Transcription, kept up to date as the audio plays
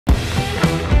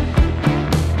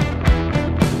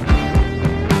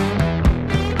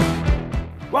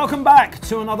Welcome back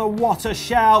to another What a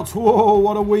Shout. Whoa,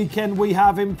 what a weekend we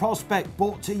have in prospect.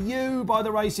 Brought to you by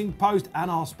the Racing Post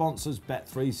and our sponsors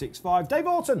Bet365. Dave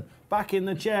Orton back in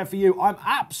the chair for you. I'm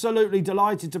absolutely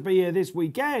delighted to be here this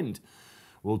weekend.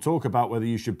 We'll talk about whether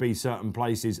you should be certain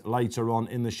places later on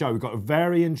in the show. We've got a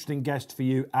very interesting guest for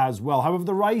you as well. However,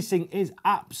 the racing is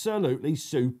absolutely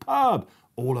superb.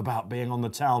 All about being on the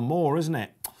town moor, isn't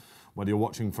it? Whether you're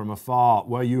watching from afar,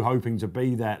 were you hoping to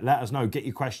be there? Let us know. Get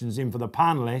your questions in for the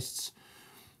panellists.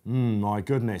 My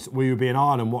goodness. Will you be in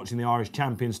Ireland watching the Irish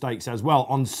Champion Stakes as well?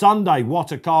 On Sunday,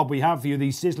 what a card we have for you.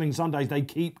 These sizzling Sundays, they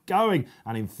keep going.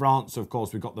 And in France, of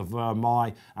course, we've got the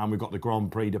Vermeil and we've got the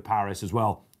Grand Prix de Paris as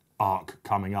well. Arc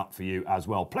coming up for you as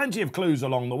well. Plenty of clues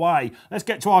along the way. Let's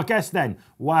get to our guest then.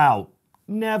 Wow.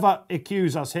 Never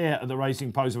accuse us here at the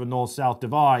Racing Post of a North-South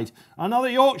divide. Another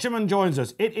Yorkshireman joins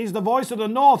us. It is the voice of the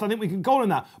North. I think we can call him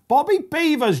that. Bobby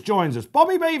Beevers joins us.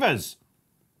 Bobby Beevers.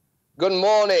 Good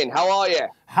morning. How are you?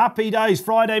 Happy days.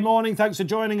 Friday morning. Thanks for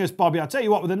joining us, Bobby. I tell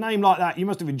you what, with a name like that, you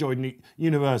must have enjoyed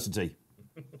university.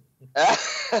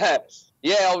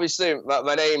 Yeah, obviously,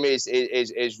 my name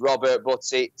is Robert, but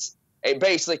it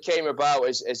basically came about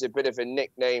as a bit of a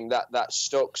nickname that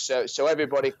stuck. So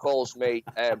everybody calls me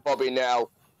Bobby now.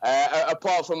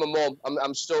 Apart from my mum,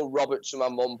 I'm still Robert to my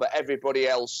mum, but everybody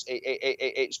else,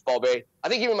 it's Bobby. I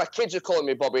think even my kids are calling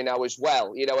me Bobby now as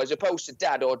well. You know, as opposed to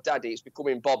Dad or Daddy, it's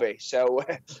becoming Bobby. So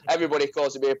everybody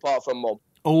calls me apart from mum.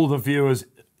 All the viewers'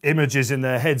 images in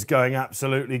their heads going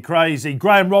absolutely crazy.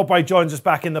 Graeme Rodway joins us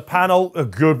back in the panel. A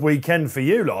good weekend for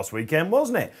you last weekend,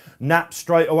 wasn't it? Nap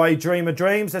straight away, dream of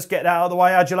dreams. Let's get that out of the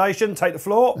way. Adulation, take the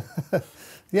floor.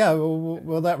 Yeah,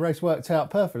 well, that race worked out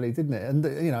perfectly, didn't it? And,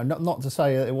 you know, not to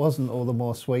say it wasn't all the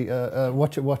more sweet.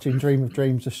 Watching Dream of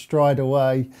Dreams just stride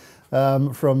away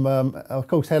from, of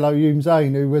course, Hello Hume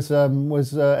Zane, who was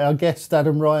our guest,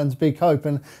 Adam Ryan's big hope.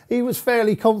 And he was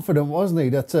fairly confident, wasn't he,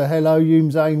 that Hello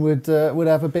Hume Zane would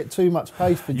have a bit too much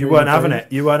pace for Dream. You weren't having it.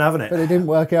 You weren't having it. But it didn't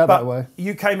work out that way.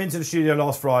 You came into the studio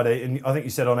last Friday, and I think you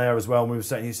said on air as well, and we were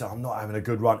saying, you said, I'm not having a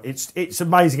good run. It's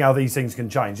amazing how these things can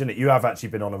change, isn't it? You have actually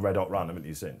been on a red-hot run, haven't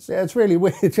you, since? Yeah, it's really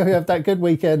weird. You have that good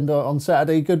weekend on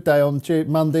Saturday, good day on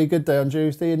Monday, good day on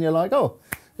Tuesday, and you're like, oh,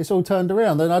 it's all turned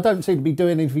around, and I don't seem to be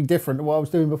doing anything different to what I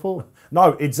was doing before.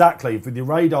 No, exactly. With your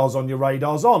radars on, your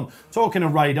radars on. Talking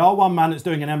of radar, one man that's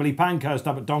doing an Emily Pankhurst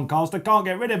up at Doncaster, can't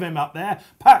get rid of him up there.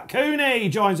 Pat Cooney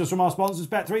joins us from our sponsors,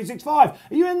 Bet365. Are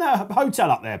you in the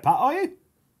hotel up there, Pat, are you?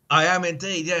 I am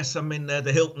indeed, yes. I'm in the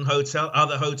Hilton Hotel.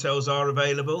 Other hotels are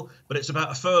available, but it's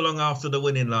about a furlong after the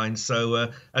winning line.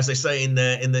 So, as they say on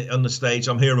the stage,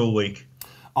 I'm here all week.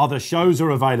 Other shows are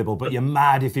available, but you're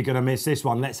mad if you're going to miss this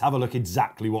one. Let's have a look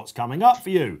exactly what's coming up for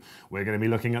you. We're going to be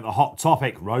looking at the hot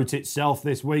topic. Wrote itself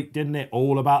this week, didn't it?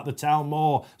 All about the town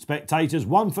moor. Spectators,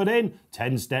 1 foot in,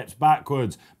 10 steps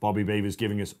backwards. Bobby Beevers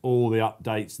giving us all the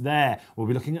updates there. We'll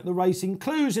be looking at the racing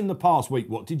clues in the past week.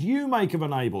 What did you make of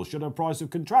Enable? Should her price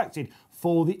have contracted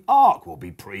for the Arc? We'll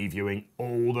be previewing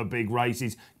all the big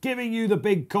races, giving you the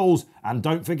big calls, and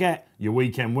don't forget your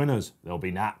weekend winners. There'll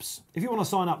be naps. If you want to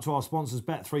sign up to our sponsors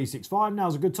Bet365,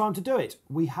 now's a good time to do it.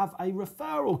 We have a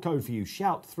referral code for you,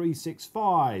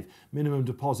 Shout365. Minimum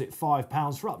deposit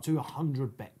 £5 for up to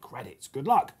 100 bet credits. Good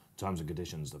luck. Terms and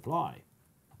conditions apply.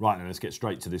 Right, then let's get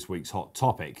straight to this week's hot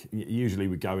topic. Usually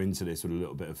we go into this with a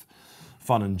little bit of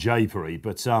fun and japery,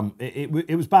 but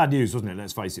it was bad news, wasn't it?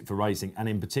 Let's face it, for racing, and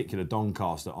in particular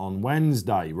Doncaster on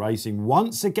Wednesday. Racing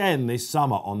once again this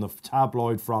summer on the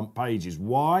tabloid front pages.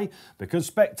 Why? Because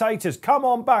spectators, come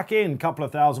on back in. A couple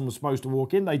of thousand were supposed to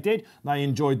walk in. They did. They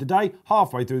enjoyed the day.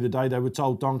 Halfway through the day, they were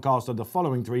told Doncaster the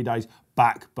following 3 days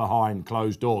back behind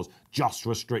closed doors, just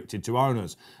restricted to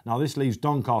owners. Now this leaves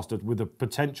Doncaster with a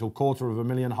potential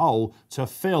 $250,000 hole to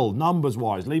fill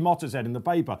numbers-wise. Lee Motter said in the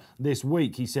paper this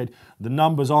week, he said, the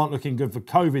numbers aren't looking good for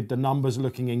COVID, the numbers are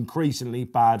looking increasingly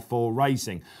bad for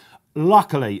racing.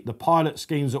 Luckily, the pilot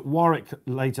schemes at Warwick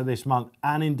later this month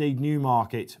and indeed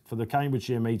Newmarket for the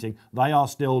Cambridgeshire meeting, they are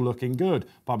still looking good.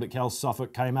 Public Health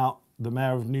Suffolk came out, the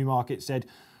Mayor of Newmarket said,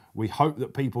 we hope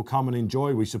that people come and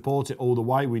enjoy. We support it all the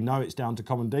way. We know it's down to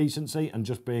common decency and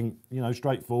just being,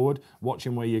 straightforward,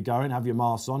 watching where you're going, have your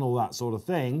masks on, all that sort of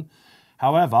thing.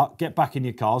 However, get back in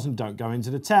your cars and don't go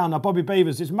into the town. Now, Bobby Beevers,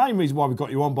 this is the main reason why we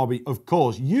got you on, Bobby, of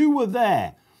course. You were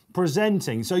there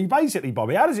presenting. So you basically,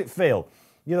 Bobby, how does it feel?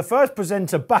 You're the first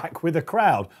presenter back with a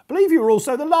crowd. I believe you were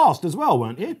also the last as well,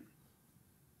 weren't you?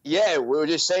 Yeah, we were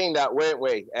just saying that, weren't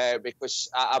we?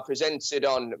 Because I presented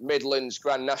on Midlands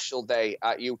Grand National Day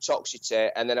at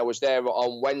Utoxeter, and then I was there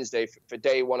on Wednesday for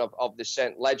day one of the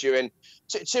St. Ledger. And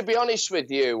to be honest with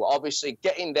you, obviously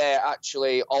getting there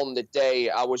actually on the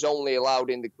day, I was only allowed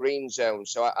in the green zone.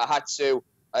 So I had to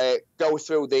go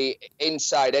through the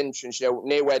inside entrance,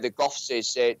 near where the Goffs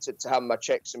is, to have my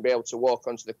checks and be able to walk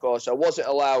onto the course. I wasn't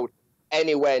allowed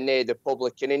anywhere near the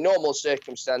public, and in normal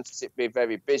circumstances, it'd be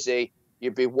very busy.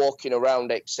 You'd be walking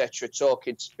around, etc.,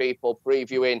 talking to people,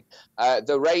 previewing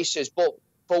the races. But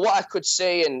for what I could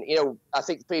see, and I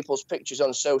think people's pictures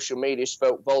on social media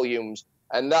spoke volumes,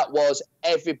 and that was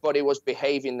everybody was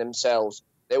behaving themselves.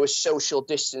 There was social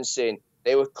distancing.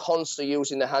 They were constantly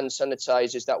using the hand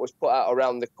sanitizers that was put out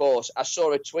around the course. I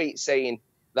saw a tweet saying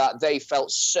that they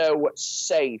felt so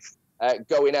safe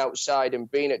going outside and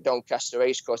being at Doncaster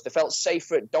Racecourse. They felt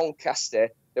safer at Doncaster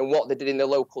than what they did in the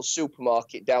local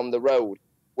supermarket down the road,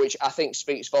 which I think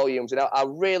speaks volumes. And I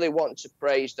really want to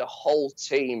praise the whole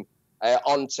team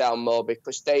on Town Moor,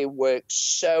 because they worked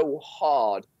so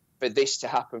hard for this to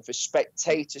happen, for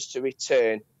spectators to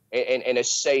return in a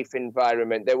safe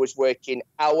environment. They was working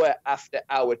hour after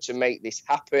hour to make this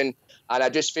happen. And I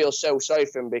just feel so sorry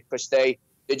for them, because they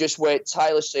just worked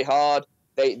tirelessly hard.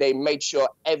 They made sure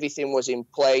everything was in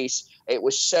place. It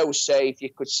was so safe. You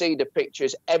could see the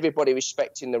pictures, everybody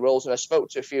respecting the rules. And I spoke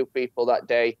to a few people that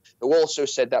day who also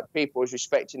said that people was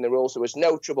respecting the rules. There was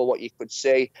no trouble what you could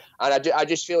see. And I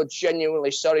just feel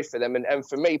genuinely sorry for them. And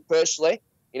for me personally,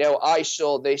 I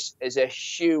saw this as a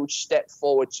huge step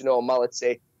forward to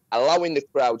normality, allowing the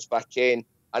crowds back in.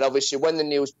 And obviously when the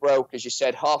news broke, as you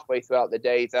said, halfway throughout the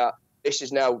day, that this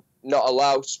is now not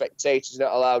allowed, spectators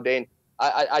not allowed in,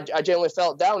 I genuinely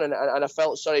felt down, and I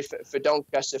felt sorry for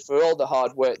Doncaster for all the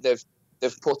hard work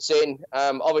they've put in.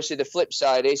 Obviously the flip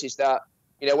side is that,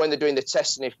 when they're doing the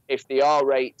testing, if the R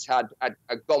rate had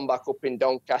gone back up in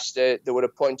Doncaster, they would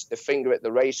have pointed the finger at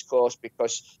the racecourse,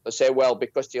 because they'll say, well,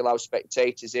 because they allow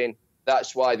spectators in,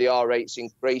 that's why the R rate's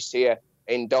increased here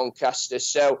in Doncaster.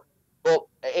 So, but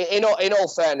in all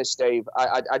fairness, Dave,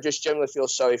 I just generally feel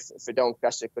sorry for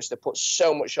Doncaster, because they put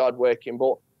so much hard work in.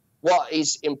 But what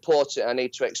is important, I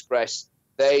need to express,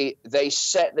 they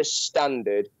set the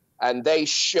standard, and they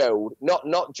showed,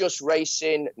 not just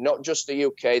racing, not just the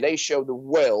UK, they showed the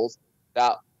world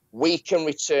that we can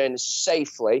return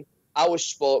safely, our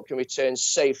sport can return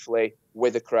safely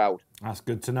with a crowd. That's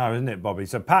good to know, isn't it, Bobby?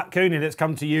 So Pat Cooney, let's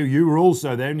come to you. You were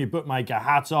also there in your bookmaker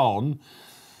hat on.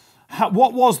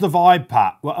 What was the vibe,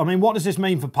 Pat? I mean, what does this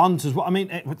mean for punters?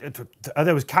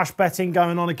 There was cash betting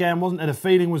going on again, wasn't there? The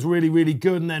feeling was really, really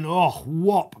good, and then,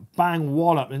 whop, bang,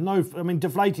 wallop.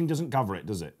 Deflating doesn't cover it,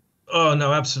 does it? Oh,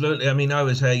 no, absolutely. I mean, I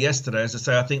was here yesterday. As I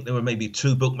say, I think there were maybe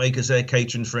 2 bookmakers there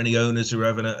catering for any owners who were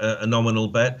having a nominal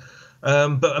bet.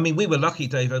 But, I mean, we were lucky,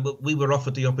 Dave. We were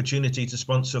offered the opportunity to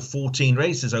sponsor 14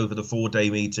 races over the 4-day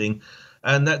meeting.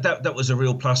 And that was a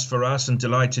real plus for us, and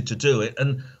delighted to do it.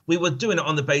 And we were doing it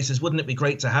on the basis, wouldn't it be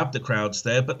great to have the crowds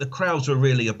there? But the crowds were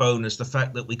really a bonus. The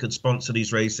fact that we could sponsor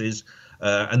these races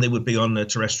and they would be on the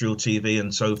terrestrial TV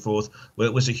and so forth, well,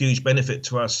 it was a huge benefit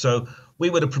to us. So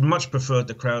we would have much preferred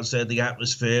the crowds there, the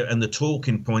atmosphere and the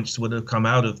talking points would have come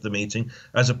out of the meeting,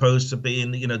 as opposed to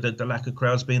being, the lack of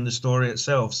crowds being the story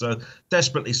itself. So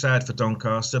desperately sad for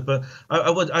Doncaster. But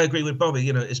I agree with Bobby.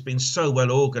 It's been so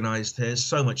well organised here.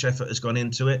 So much effort has gone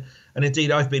into it. And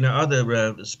indeed, I've been at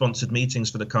other sponsored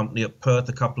meetings for the company at Perth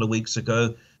a couple of weeks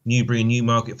ago, Newbury and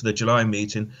Newmarket for the July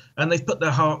meeting, and they've put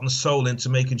their heart and soul into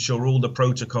making sure all the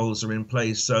protocols are in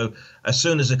place. So as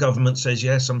soon as the government says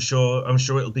yes, I'm sure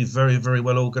it'll be very, very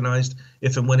well organised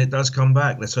if and when it does come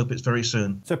back. Let's hope it's very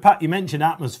soon. So Pat, you mentioned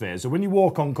atmosphere. So when you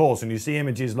walk on course and you see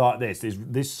images like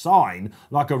this sign,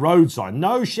 like a road sign,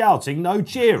 no shouting, no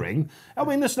cheering. I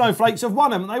mean, the Snowflakes have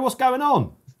won, haven't they? What's going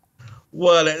on?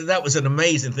 Well, that was an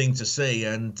amazing thing to see,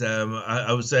 and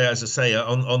I was there, as I say,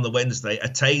 on the Wednesday. A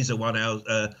Taser won our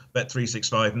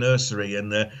Bet365 nursery,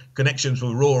 and connections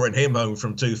were roaring him home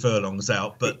from 2 furlongs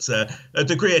out. But a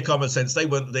degree of common sense, they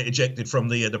weren't ejected from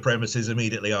the premises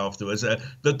immediately afterwards.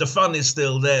 The fun is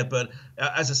still there, but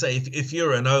as I say, if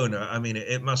you're an owner, I mean,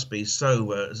 it must be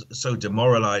so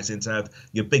demoralising to have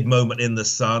your big moment in the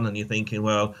sun, and you're thinking,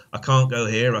 well, I can't go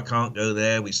here, I can't go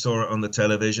there. We saw it on the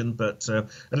television, but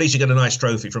at least you get a nice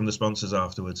trophy from the sponsors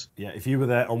afterwards. Yeah, if you were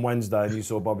there on Wednesday and you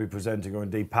saw Bobby presenting, or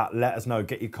indeed Pat, let us know.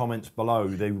 Get your comments below.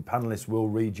 The panellists will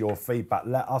read your feedback.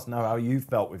 Let us know how you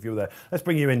felt if you were there. Let's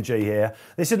bring you in, G, here.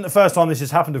 This isn't the first time this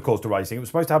has happened, of course, to racing. It was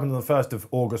supposed to happen on the 1st of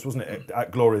August, wasn't it, at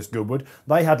Glorious Goodwood.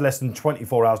 They had less than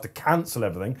 24 hours to cancel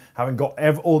everything, having got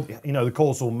all the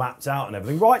course all mapped out and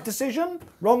everything. Right decision?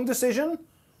 Wrong decision?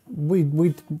 We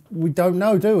don't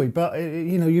know, do we? But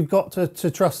you've got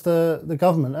to trust the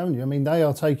government, haven't you? I mean, they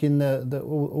are taking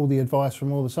all the advice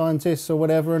from all the scientists or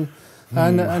whatever,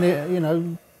 and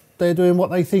they're doing what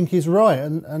they think is right.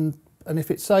 And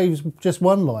if it saves just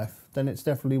one life, then it's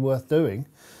definitely worth doing.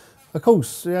 Of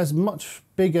course, it has much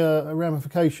bigger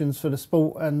ramifications for the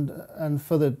sport and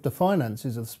for the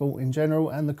finances of the sport in general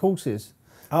and the courses.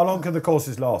 How long can the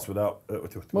courses last without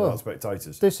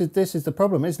spectators? This is the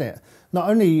problem, isn't it? Not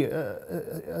only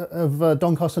have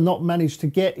Doncaster not managed to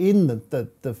get in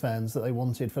the fans that they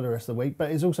wanted for the rest of the week,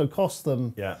 but it's also cost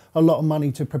them a lot of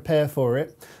money to prepare for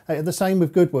it. The same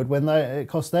with Goodwood, when it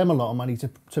cost them a lot of money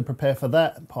to prepare for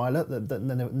that pilot that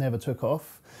never took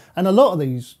off. And a lot of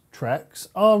these tracks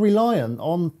are reliant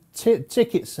on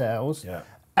ticket sales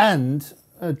and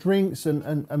drinks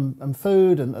and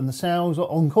food and the sales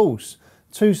on course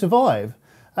to survive,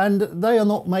 and they are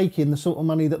not making the sort of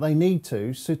money that they need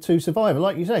to survive.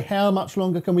 Like you say, how much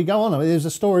longer can we go on? I mean, there was a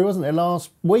story, wasn't there,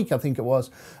 last week, I think it was,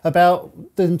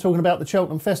 about them talking about the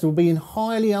Cheltenham Festival being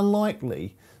highly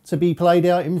unlikely to be played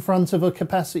out in front of a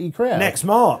capacity crowd. Next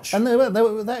March. And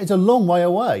that is a long way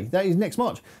away. That is next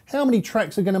March. How many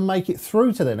tracks are going to make it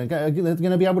through to then? Are going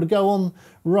to be able to go on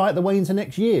right the way into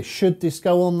next year? Should this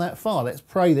go on that far? Let's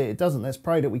pray that it doesn't. Let's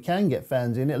pray that we can get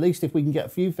fans in. At least if we can get a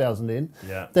few thousand in,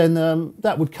 then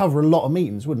that would cover a lot of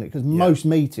meetings, wouldn't it? Because most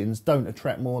meetings don't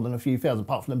attract more than a few thousand,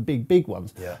 apart from the big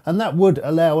ones. And that would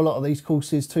allow a lot of these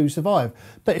courses to survive.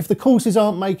 But if the courses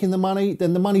aren't making the money,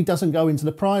 then the money doesn't go into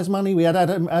the prize money. We had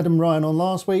Adam Ryan on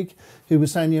last week, who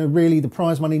was saying, really the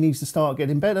prize money needs to start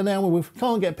getting better now. Well, we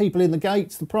can't get people in the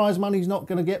gates. The prize money's not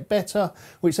going to get better,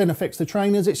 which then affects the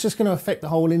trainers. It's just going to affect the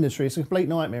whole industry. It's a complete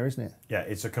nightmare, isn't it? Yeah,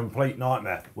 it's a complete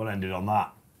nightmare. We'll end it on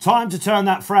that. Time to turn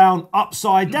that frown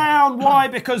upside down. Why?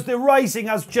 Because the racing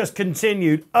has just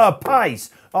continued apace.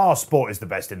 Our sport is the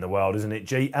best in the world, isn't it,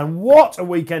 G? And what a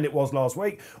weekend it was last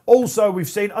week. Also, we've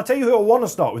seen, I'll tell you who I want to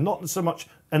start with, not so much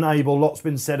Enable. Lots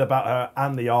been said about her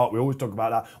and the art. We always talk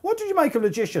about that. What did you make of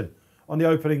Logician on the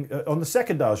opening, on the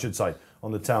second day, I should say,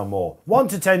 on the Town Moor? 1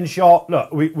 to 10 shot.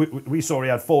 Look, we saw he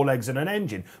had 4 legs and an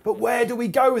engine. But where do we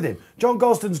go with him? John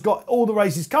Gosden's got all the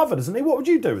races covered, hasn't he? What would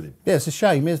you do with him? Yeah, it's a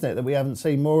shame, isn't it, that we haven't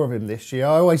seen more of him this year.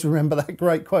 I always remember that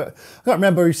great quote. I can't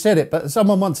remember who said it, but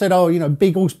someone once said,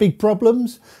 big horse, big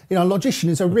problems. Logician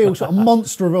is a real sort of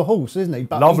monster of a horse, isn't he?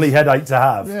 But lovely headache to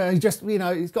have. Yeah, he just,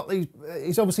 he's got these.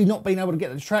 He's obviously not been able to get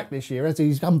to the track this year, has he?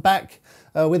 He's come back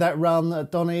with that run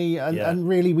at Donny, and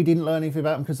really we didn't learn anything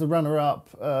about him because the runner-up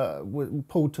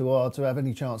pulled too hard to have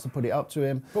any chance to put it up to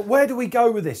him. But where do we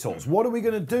go with this horse? What are we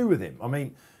going to do with him? I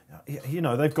mean,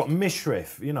 they've got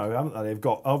Mishriff, haven't they? They've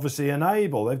got obviously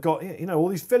Enable. They've got, all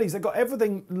these fillies. They've got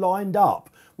everything lined up.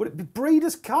 Would it be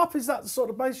Breeders' Cup? Is that the sort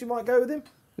of base you might go with him?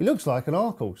 He looks like an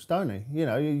arc horse, don't he? You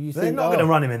They're think, not going to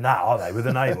run him in that, are they? With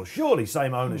Enable, surely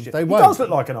same ownership. They He won't. does look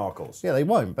like an arc horse. Yeah, they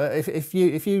won't. But if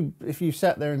you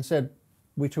sat there and said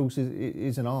which horse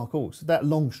is an arc horse, that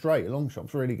long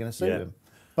shot's really going to suit him.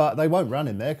 But they won't run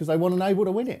in there because they want Enable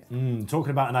to win it.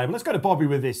 Talking about Enable, let's go to Bobby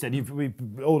with this then.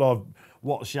 All our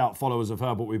What Shout followers have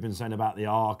heard what we've been saying about the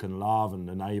Arc and Love and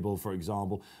Enable, for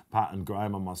example, Pat and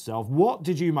Graeme and myself. What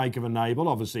did you make of Enable?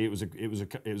 Obviously, it was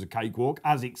a cakewalk,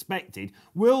 as expected.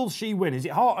 Will she win? Is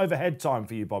it heart over head time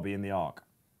for you, Bobby, in the Arc?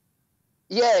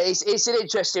 Yeah, it's an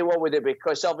interesting one with it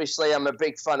because obviously I'm a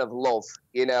big fan of Love,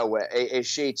 if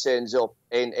she turns up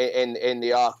in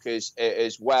the Arc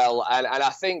as well. And I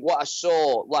think what I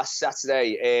saw last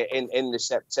Saturday in the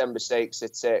September Stakes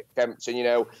at Kempton,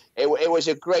 it was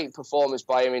a great performance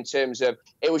by him in terms of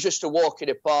it was just a walk in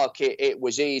the park. It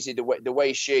was easy the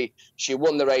way she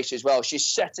won the race as well. She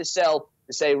set herself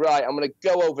to say, right, I'm going to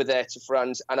go over there to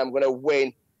France and I'm going to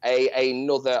win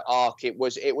another Arc. It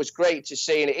was great to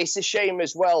see, and it's a shame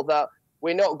as well that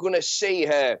we're not going to see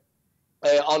her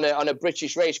on a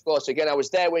British racecourse again. I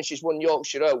was there when she's won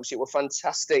Yorkshire Oaks. It was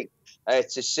fantastic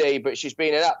to see, but she's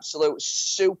been an absolute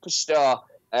superstar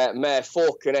mare.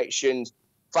 4 connections,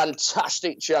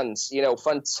 fantastic chance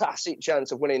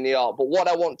of winning the Arc. But what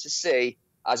I want to see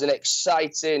as an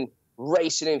exciting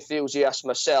racing enthusiast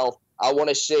myself, I want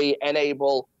to see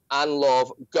Enable and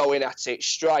Love going at it,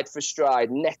 stride for stride,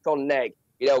 neck on neck,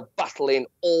 battling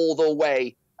all the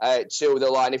way to the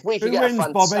line. If we can get a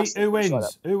fantastic... Who wins, Bobby?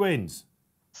 Who wins?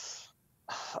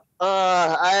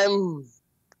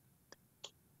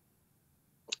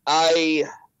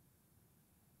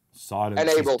 Silence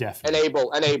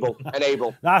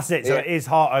Enable. That's it. So it is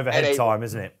heart over head time,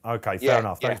 isn't it? Okay, fair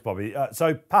enough. Thanks, yeah. Bobby.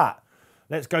 So, Pat,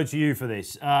 let's go to you for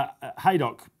this.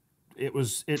 Haydock,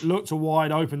 it looked a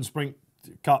wide open sprint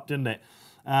cup, didn't it?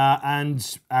 And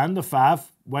the Fav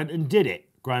went and did it.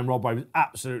 Graeme Rodway was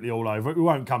absolutely all over it. We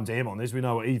won't come to him on this. We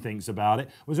know what he thinks about it.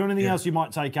 Was there anything else you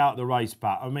might take out of the race,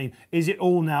 Pat? I mean, is it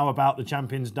all now about the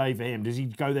Champions Day for him? Does he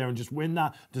go there and just win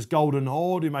that? Does Golden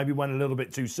Horde, who maybe went a little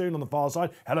bit too soon on the far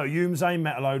side? Hello, Humzane,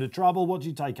 met a load of trouble. What do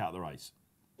you take out of the race?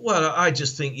 Well, I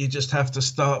just think you just have to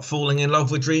start falling in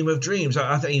love with Dream of Dreams.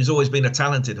 I think he's always been a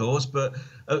talented horse, but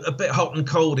a bit hot and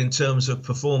cold in terms of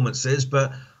performances.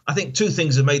 But I think two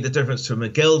things have made the difference to him: a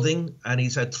gelding, and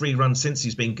he's had 3 runs since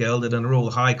he's been gelded, and are all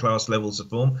high-class levels of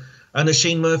form. And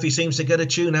Oisin Murphy seems to get a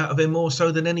tune out of him more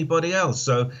so than anybody else.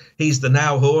 So he's the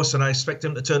now horse, and I expect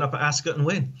him to turn up at Ascot and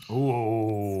win.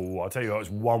 Oh, I'll tell you what, it's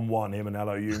 1-1, him and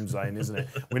Hello Youmzain, isn't it?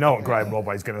 We know what Graeme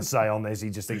Rodway's going to say on this. He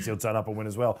just thinks he'll turn up and win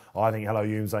as well. I think Hello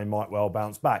Youmzain might well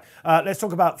bounce back. Let's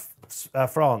talk about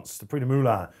France, the Prix de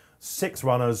Moulin. 6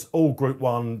 runners, all Group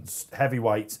 1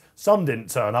 heavyweights. Some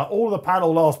didn't turn up. All of the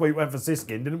panel last week went for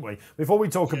Siskin, didn't we? Before we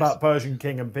talk about Persian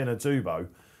King and Pinatubo,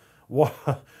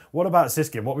 what about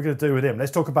Siskin? What are we going to do with him?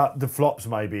 Let's talk about the flops,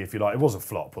 maybe, if you like. It was a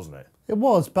flop, wasn't it? It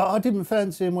was, but I didn't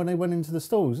fancy him when he went into the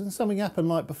stalls. And something happened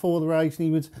like before the race,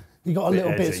 and he got a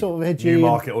little bit sort of edgy.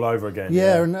 Newmarket all over again.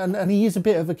 Yeah, and he is a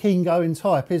bit of a keen going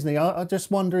type, isn't he? I just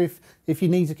wonder if you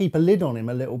need to keep a lid on him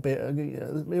a little bit.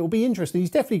 It'll be interesting. He's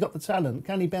definitely got the talent.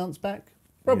 Can he bounce back?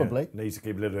 Probably. Yeah, needs to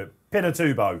keep a lid on it.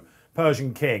 Pinatubo,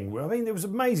 Persian King. I mean, it was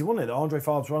amazing, wasn't it? That Andre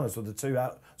Farb's runners were the 2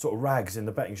 out sort of rags in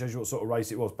the betting. Shows you what sort of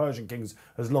race it was. Persian Kings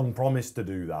has long promised to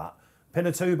do that.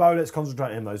 Pinatubo, let's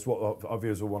concentrate on him. That's what our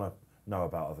viewers will want to know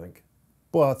about, I think.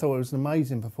 Well, I thought it was an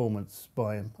amazing performance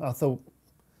by him. I thought,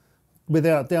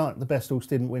 without doubt, the best horse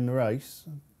didn't win the race.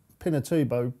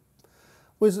 Pinatubo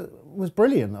was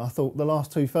brilliant. I thought the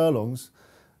last 2 furlongs,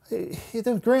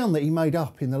 the ground that he made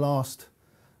up in the last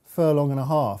furlong and a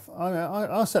half.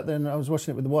 I sat there and I was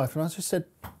watching it with the wife, and I just said,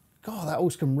 God, that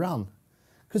horse can run.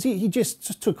 Because he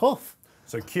just took off.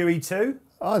 So QE2?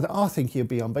 I think he'll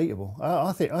be unbeatable.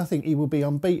 I think he will be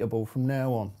unbeatable from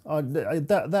now on.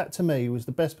 That to me was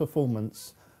the best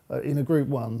performance in a Group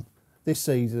 1 this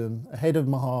season, ahead of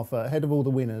Mahafa, ahead of all the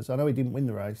winners. I know he didn't win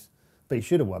the race, but he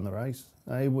should have won the race.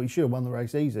 He should have won the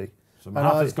race easy. So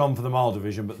Mahafa's gone for the mile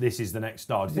division, but this is the next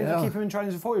star. Do you think they'll keep him in training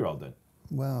as a 4-year-old then?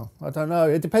 Well, I don't know.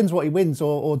 It depends what he wins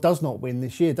or does not win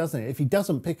this year, doesn't it? If he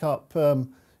doesn't pick up,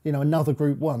 another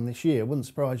Group 1 this year, it wouldn't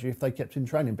surprise you if they kept him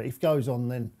training. But if he goes on,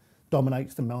 then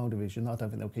dominates the mile division, I don't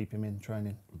think they'll keep him in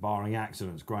training. Barring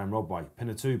accidents, Graeme Rodway,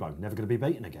 Pinatubo, never going to be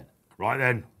beaten again. Right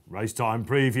then, race time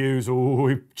previews. Oh,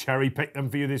 we cherry-picked them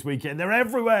for you this weekend. They're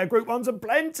everywhere. Group 1s are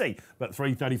plenty. But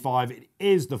 3:35, it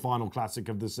is the final classic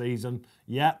of the season.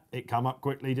 Yeah, it come up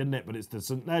quickly, didn't it? But it's the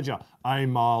St Leger, a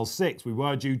mile 6. We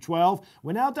were due 12.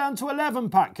 We're now down to 11,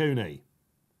 Pat Cooney.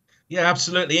 Yeah,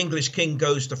 absolutely. English King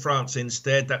goes to France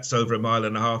instead. That's over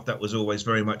 1.5 miles. That was always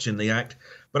very much in the act.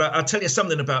 But I'll tell you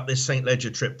something about this St Leger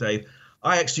trip, Dave.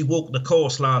 I actually walked the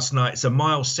course last night. It's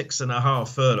 1.6.5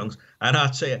 furlongs. And I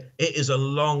tell you, it is a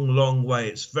long, long way.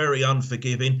 It's very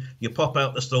unforgiving. You pop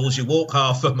out the stalls, you walk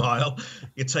half a mile,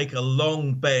 you take a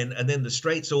long bend, and then the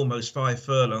straight's almost 5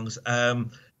 furlongs.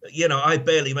 I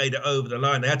barely made it over the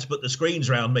line. They had to put the screens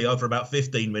around me over about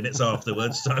 15 minutes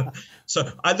afterwards.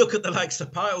 So I look at the likes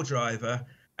of Pyledriver,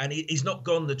 and he's not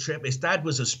gone the trip. His dad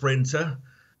was a sprinter,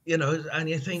 and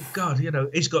you think, God,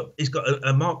 he's got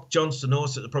a Mark Johnston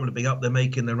horse that will probably be up there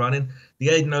making the running. The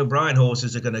Aidan O'Brien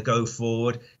horses are going to go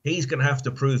forward. He's going to have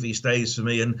to prove he stays for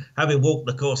me. And having walked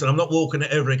the course, and I'm not walking it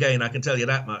ever again, I can tell you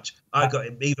that much. I got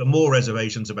even more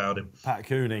reservations about him. Pat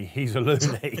Cooney, he's a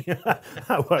loony.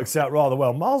 That works out rather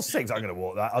well. 1.6, I'm going to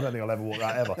walk that. I don't think I'll ever walk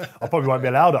that ever. I probably won't be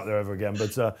allowed up there ever again,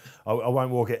 but I won't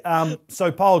walk it.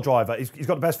 So Pyledriver, he's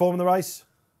got the best form in the race?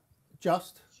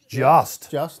 Just. I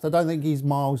don't think he's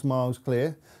miles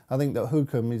clear. I think that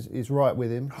Hookham is right with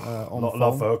him on Not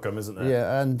love for Hookham, isn't there?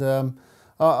 Yeah, and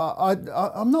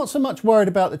I'm not so much worried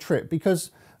about the trip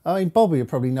because, Bobby will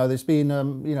probably know this, being,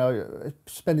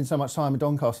 spending so much time in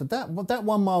Doncaster. That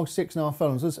 1 mile 6.5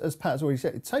 furlongs, as Pat's already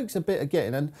said, it takes a bit of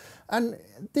getting. And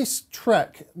this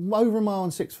track, over 1 mile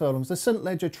and 6 furlongs, the St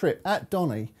Leger trip at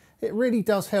Donny, it really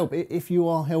does help if you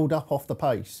are held up off the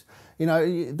pace.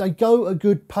 They go a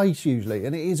good pace usually,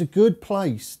 and it is a good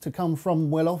place to come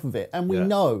from well off of it. And we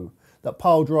know that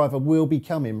Pyledriver will be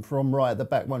coming from right at the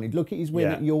back, won't he? Look at his win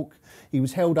at York. He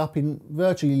was held up in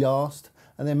virtually last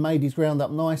and then made his ground up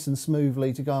nice and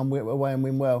smoothly to go and away and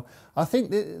win well. I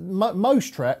think that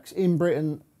most tracks in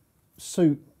Britain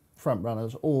suit front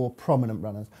runners or prominent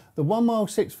runners. The 1 mile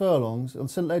 6 furlongs on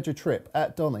St Leger trip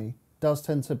at Donny does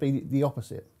tend to be the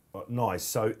opposite. Nice.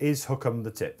 So is Hookham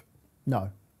the tip? No.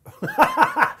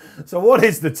 So what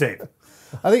is the tip?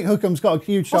 I think Hookham's got a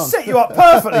huge chance. I'll set you up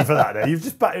perfectly for that there. You've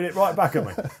just batted it right back at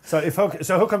me. So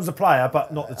Hookham's a player,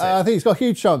 but not the tip. I think he's got a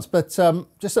huge chance, but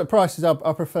just at prices,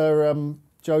 I prefer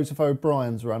Joseph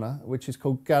O'Brien's runner, which is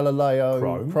called Galileo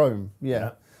Chrome.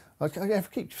 Yeah. I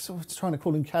keep sort of trying to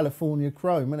call him California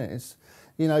Chrome, isn't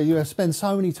it? You know, you spend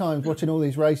so many times watching all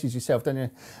these races yourself, don't you?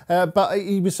 But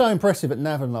he was so impressive at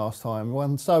Navan last time,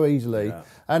 won so easily. Yeah.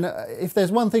 And if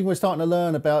there's one thing we're starting to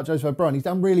learn about Joseph O'Brien, he's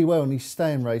done really well in his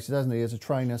staying races, hasn't he, as a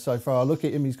trainer so far. Look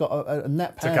at him, he's got a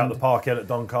nap hand. Took out the Park Hill at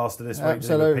Doncaster this week.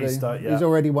 Absolutely. Yeah. He's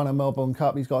already won a Melbourne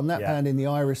Cup. He's got a nap hand in the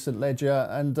Irish St Leger.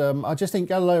 And I just think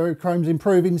Galileo-Chrome's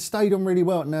improving, stayed on really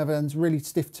well at Navan's, really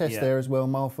stiff test there as well,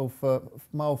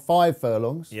 mile 5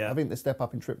 furlongs. Yeah. I think the step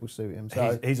up in triple suit him.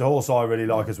 So He's a horse I really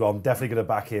like as well. I'm definitely going to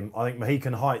back him. I think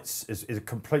Mohican Heights is a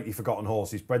completely forgotten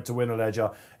horse. He's bred to win a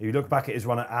Leger. If you look back at his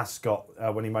run at Ascot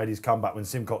when he made his comeback, when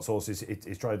Simcott's horses,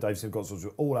 his trainer Dave Simcott's horses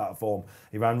were all out of form,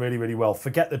 he ran really, really well.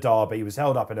 Forget the Derby. He was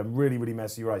held up in a really, really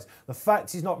messy race. The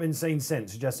fact he's not been seen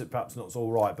since suggests that perhaps not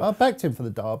all right. But I backed him for the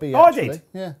Derby, actually. actually. I did.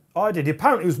 Yeah. I did. He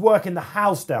apparently was working the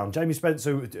house down. Jamie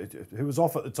Spencer, who was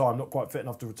off at the time, not quite fit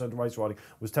enough to return to race riding,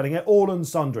 was telling it all and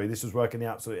sundry. This was working the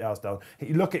absolute house down.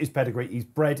 You look at his pedigree, he's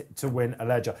bred to win a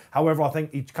Leger. However, I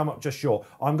think he'd come up just short.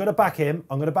 I'm going to back him.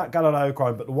 I'm going to back Galileo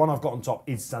Chrome, but the one I've got on top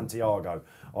is Santiago.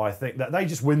 I think that they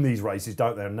just win these races,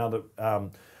 don't they? And now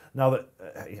that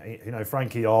you know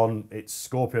Frankie on, it's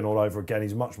Scorpion all over again.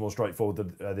 He's much more straightforward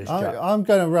than this chap. I'm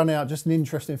going to run out just an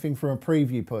interesting thing from a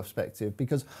preview perspective,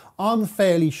 because I'm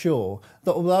fairly sure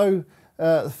that although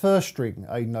the first string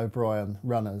Aidan O'Brien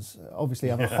runners obviously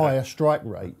have a higher strike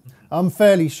rate, I'm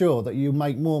fairly sure that you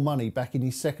make more money back in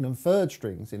his second and third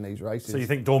strings in these races. So you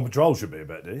think Dawn Patrol should be a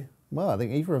bet, do you? Well, I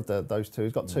think either of those two.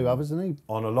 He's got two others, hasn't he?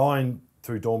 On a line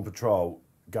through Dawn Patrol,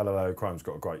 Galileo Chrome's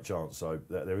got a great chance, so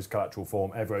there is collateral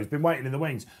form everywhere. He's been waiting in the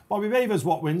wings. Bobby Beevers,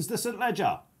 what wins the St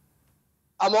Leger?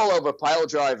 I'm all over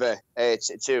Pyledriver,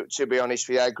 to be honest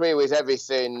with you. I agree with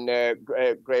everything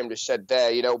Graeme just said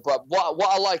there, you know. But what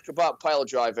I like about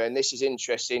Pyledriver, and this is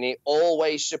interesting, he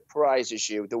always surprises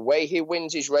you. The way he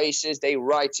wins his races, they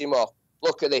write him off.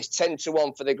 Look at this,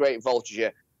 10-1 for the Great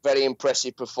Voltigeur. Very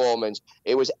impressive performance.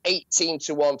 It was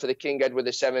 18-1 for the King Edward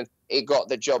VII. He got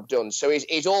the job done. So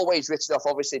he's always written off.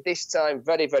 Obviously, this time,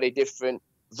 very, very different.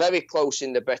 Very close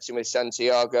in the betting with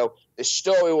Santiago. The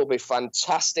story will be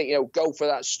fantastic. You know, go for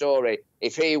that story.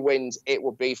 If he wins, it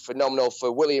will be phenomenal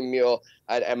for William Muir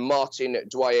and Martin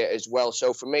Dwyer as well.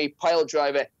 So for me,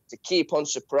 Pyledriver to keep on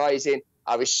surprising.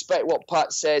 I respect what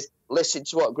Pat says. Listen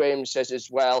to what Graeme says as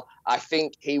well. I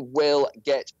think he will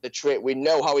get the trip. We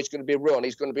know how he's going to be run.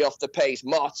 He's going to be off the pace.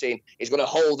 Martin is going to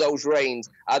hold those reins.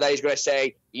 And then he's going to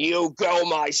say, "You go,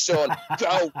 my son.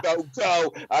 Go, go,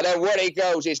 go." And then when he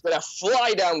goes, he's going to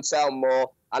fly downtown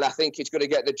more. And I think he's going to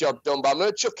get the job done. But I'm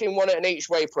going to chuck in one at an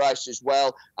each-way price as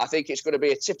well. I think it's going to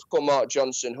be a typical Mark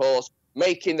Johnson horse,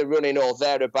 making the running or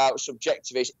thereabouts.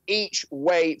 Subjectivist each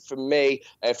way for me,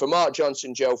 for Mark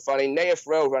Johnson, Joe Fanning. Naif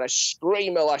Rowe ran a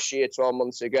screamer last year, 12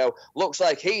 months ago. Looks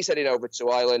like he's heading over to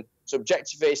Ireland.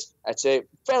 Subjectivist at a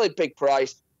fairly big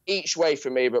price each way for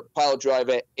me, but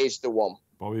Pyledriver is the one.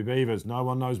 Bobby Beevers, no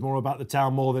one knows more about the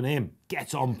town more than him.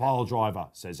 Get on Pyledriver,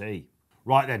 says he.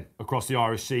 Right then, across the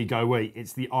Irish Sea go we.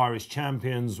 It's the Irish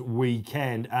Champions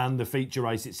weekend, and the feature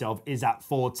race itself is at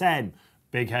 4:10.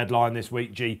 Big headline this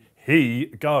week, G. He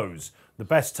goes. The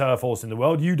best turf horse in the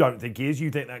world. You don't think he is. You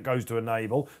think that goes to a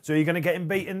navel. So you're going to get him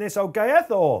beat in this, old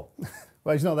Gaeth, or?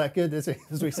 Well, he's not that good, is he?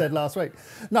 As we said last week.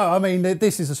 No, I mean,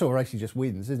 this is the sort of race he just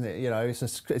wins, isn't it? You know, it's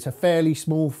a fairly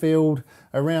small field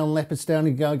around Leopardstown.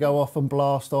 He's going to go off and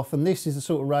blast off, and this is the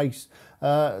sort of race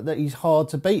that he's hard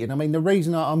to beat in. I mean, the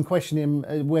reason I'm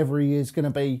questioning whether he is going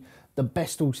to be the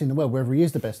best horse in the world, whether he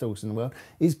is the best horse in the world,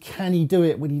 is can he do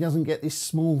it when he doesn't get this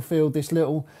small field, this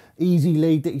little easy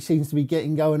lead that he seems to be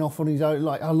getting going off on his own.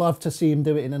 Like, I love to see him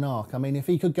do it in an arc. I mean, if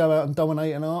he could go out and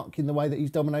dominate an arc in the way that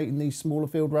he's dominating these smaller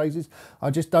field races, I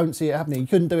just don't see it happening. He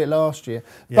couldn't do it last year.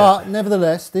 Yeah. But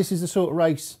nevertheless, this is the sort of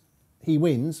race he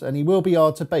wins, and he will be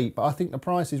hard to beat, but I think the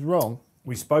price is wrong.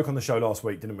 We spoke on the show last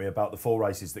week, didn't we, about the 4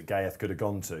 races that Gaeth could have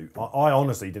gone to. I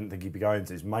honestly didn't think he'd be going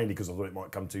to this, mainly because I thought it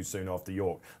might come too soon after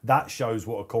York. That shows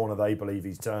what a corner they believe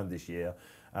he's turned this year.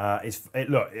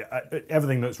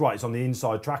 Everything looks right. It's on the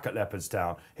inside track at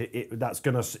Leopardstown.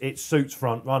 It suits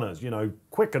front runners. You know,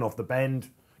 quicken off the bend,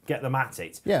 get them at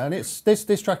it. Yeah, and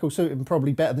this track will suit him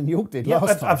probably better than York did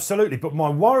last time. Absolutely. But my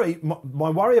worry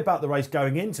about the race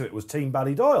going into it was Team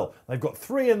Ballydoyle. They've got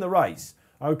 3 in the race.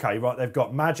 Okay, right, they've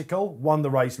got Magical, won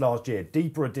the race last year.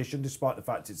 Deeper edition, despite the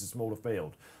fact it's a smaller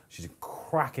field. She's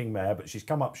cracking mare, but she's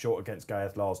come up short against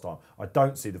Gayeth last time. I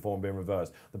don't see the form being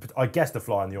reversed. I guess the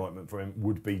fly in the ointment for him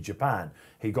would be Japan.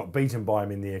 He got beaten by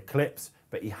him in the Eclipse,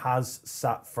 but he has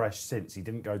sat fresh since. He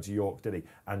didn't go to York, did he?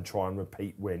 And try and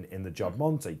repeat win in the Judd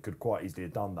Monty. Could quite easily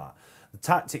have done that. The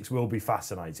tactics will be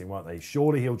fascinating, won't they?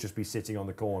 Surely he'll just be sitting on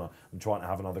the corner and trying to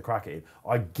have another crack at it.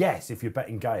 I guess if you're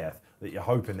betting Gayeth, that you're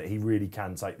hoping that he really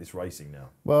can take this racing now.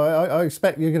 Well, I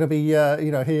expect you're going to be,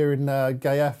 here in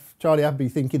Gayeth, Charlie Abbey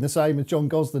thinking the same as John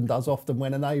Gosden does often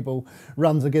when Enable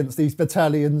runs against these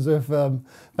battalions of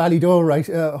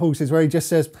Ballydor horses, where he just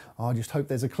says, I just hope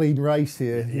there's a clean race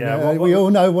here. We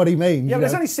all know what he means. Yeah, but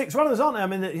there's only 6 runners, aren't there? I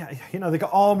mean, they've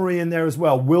got Armory in there as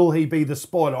well. Will he be the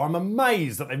spoiler? I'm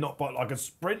amazed that they've not put like a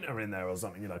sprinter in there or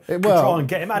something, to try and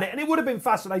get him at it. And it would have been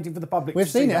fascinating for the public to see.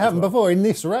 We've seen it happen before in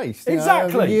this race.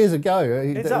 Exactly. Years ago.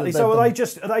 Exactly. So are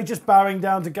they just barring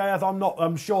down to Gayeth?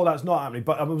 I'm sure that's not happening,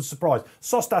 but I was surprised.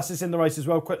 Sostas is in the race as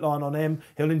well. Quick line on him.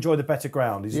 He'll enjoy the better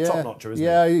ground. He's a top-notcher, isn't he?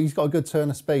 Yeah, he's got a good turn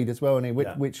of speed as well,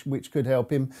 which could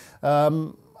help him.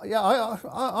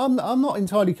 I'm not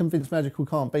entirely convinced Magical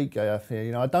can't beat Gayeth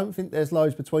here. I don't think there's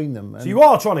loads between them. So you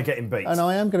are trying to get him beat? And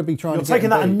I am going to be trying to get him beat.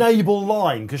 You're taking that Enable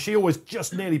line, because she always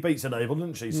just nearly beats Enable,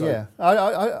 doesn't she? So. Yeah.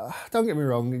 I don't get me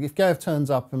wrong. If Gayeth turns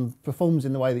up and performs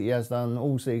in the way that he has done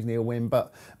all season, he'll win.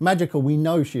 But Magical, we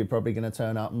know she's probably going to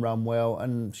turn up and run well,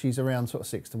 and she's around sort of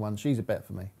 6 to 1. She's a bet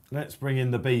for me. Let's bring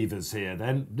in the Beevers here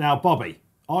then. Now, Bobby,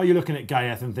 are you looking at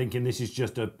Gayeth and thinking this is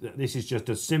just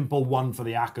a simple one for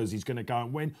the Ackers? He's going to go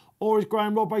and win, or is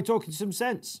Graeme Rodway talking some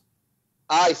sense?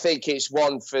 I think it's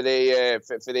one for the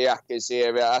Ackers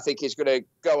here. I think he's going to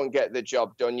go and get the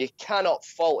job done. You cannot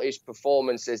fault his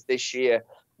performances this year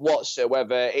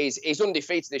whatsoever. He's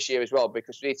undefeated this year as well,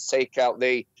 because we need to take out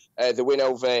the win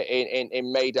over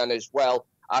in Maidan as well.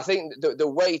 I think the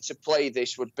way to play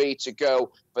this would be to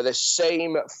go for the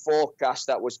same forecast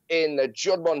that was in the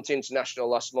Juddmonte International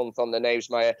last month on the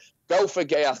Knavesmire. Go for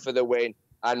Gayeth for the win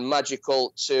and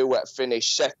Magical to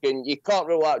finish second. You can't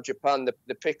rule out Japan,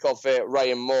 the pick of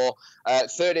Ryan Moore.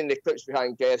 Third in the Eclipse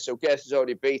behind Gayeth, so Gayeth has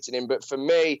already beaten him. But for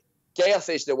me, Gayeth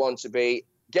is the one to beat.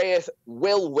 Gayeth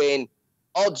will win.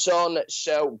 Odds on,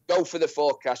 so go for the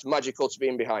forecast. Magical to be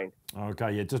in behind.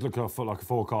 Okay, yeah, just look like a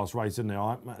forecast race, isn't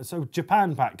it? So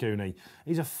Japan, Pat Cooney,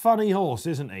 he's a funny horse,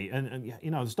 isn't he? And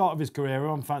the start of his career,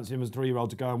 I'm fancying him as a 3-year-old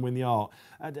to go and win the Art.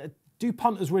 Do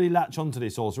punters really latch onto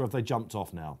this horse, or have they jumped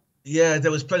off now? Yeah, there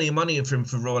was plenty of money for him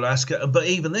for Royal Ascot, but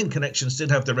even then, Connections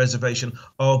did have the reservation.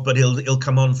 But he'll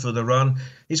come on for the run.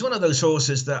 He's one of those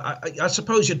horses that I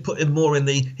suppose you'd put him more in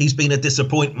the he's been a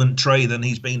disappointment tray than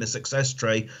he's been a success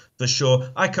tray for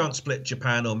sure. I can't split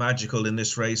Japan or Magical in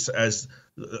this race as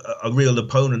a real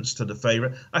opponents to the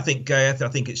favourite. I think Gayeth, I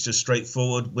think it's just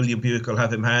straightforward. William Buick will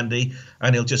have him handy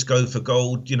and he'll just go for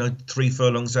gold, 3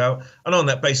 furlongs out. And on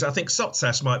that basis, I think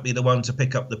Sotsas might be the one to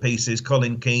pick up the pieces.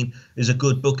 Colin Keane is a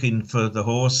good booking for the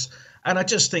horse. And I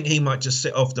just think he might just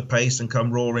sit off the pace and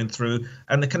come roaring through.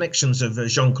 And the Connections of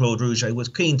Jean-Claude Rouget was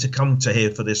keen to come to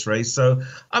here for this race. So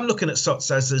I'm looking at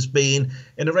Sotsas as being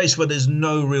in a race where there's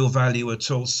no real value at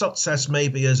all. Sotsas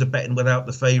maybe as a betting without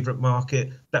the favourite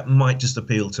market. That might just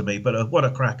appeal to me. But what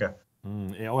a cracker.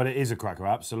 Well, it is a cracker,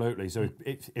 absolutely. So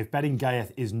if betting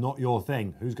Gayeth is not your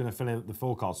thing, who's going to fill in the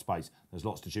forecast space? There's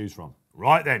lots to choose from.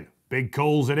 Right then. Big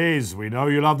calls it is. We know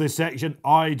you love this section.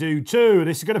 I do too.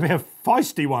 This is going to be a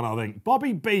feisty one, I think.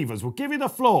 Bobby Beevers will give you the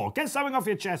floor. Get something off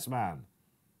your chest, man.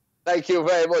 Thank you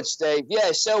very much, Dave.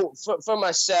 Yeah, so for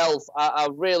myself, I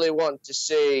really want to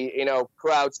see,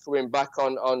 crowds coming back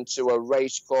onto a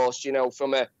race course.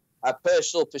 From a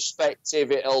personal perspective,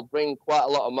 it'll bring quite a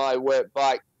lot of my work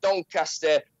back.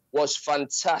 Doncaster was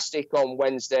fantastic on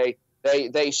Wednesday.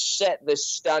 They set the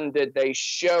standard. They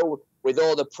show with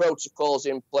all the protocols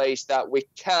in place that we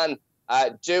can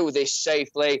do this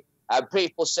safely.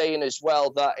 People saying as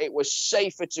well that it was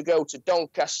safer to go to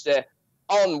Doncaster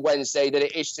on Wednesday than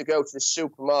it is to go to the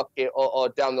supermarket or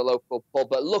down the local pub.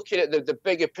 But looking at the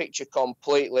bigger picture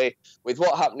completely, with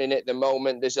what's happening at the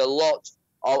moment, there's a lot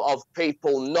of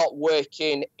people not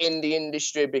working in the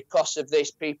industry because of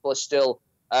this. People are still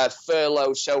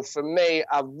furloughed. So for me,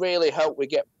 I really hope we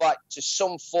get back to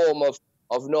some form of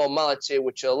normality,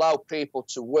 which will allow people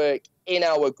to work in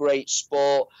our great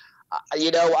sport.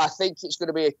 I think it's going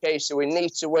to be a case that we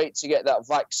need to wait to get that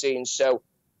vaccine. So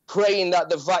praying that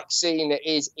the vaccine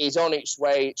is on its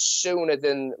way sooner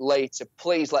than later.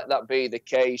 Please let that be the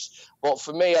case. But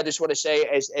for me, I just want to say,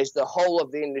 as the whole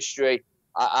of the industry,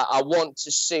 I want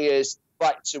to see us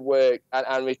back to work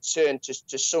and return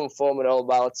to some form of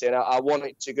normality. And I want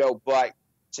it to go back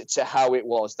to how it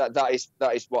was. That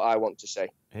is what I want to say.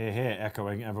 Here,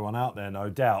 echoing everyone out there, no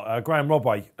doubt. Graeme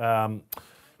Rodway,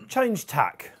 Change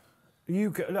tack.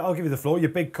 I'll give you the floor. Your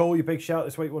big call, your big shout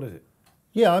this week. What is it?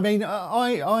 Yeah, I mean,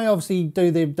 I obviously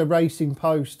do the Racing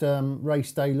Post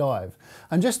race day live,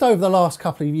 and just over the last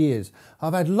couple of years,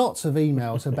 I've had lots of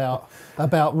emails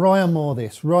about Ryan Moore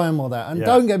this, Ryan Moore that, and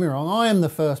don't get me wrong, I am the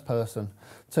first person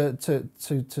to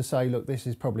say, look, this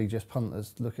is probably just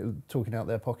punters talking out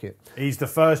their pocket. He's the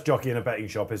first jockey in a betting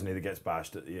shop, isn't he, that gets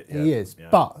bashed? He is,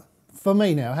 but for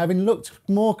me now, having looked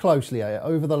more closely at it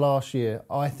over the last year,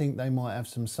 I think they might have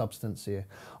some substance here.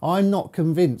 I'm not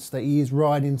convinced that he is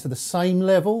riding to the same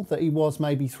level that he was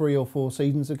maybe 3 or 4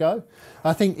 seasons ago.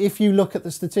 I think if you look at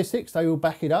the statistics, they will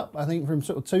back it up. I think from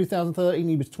sort of 2013,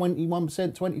 he was 21%,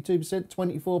 22%,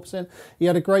 24%. He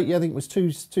had a great year. I think it was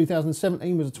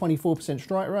 2017 was a 24%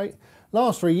 strike rate.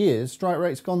 Last 3 years, strike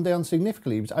rate's gone down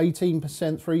significantly. It was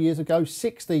 18% 3 years ago,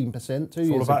 16% 2 years ago.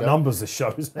 It's all about numbers, this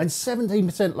show, isn't it? And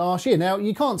 17% last year. Now,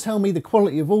 you can't tell me the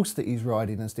quality of horse that he's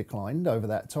riding has declined over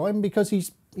that time, because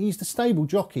he's the stable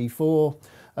jockey for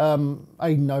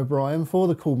Aidan O'Brien, for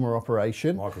the Coolmore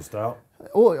operation. Michael Stout.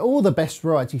 All the best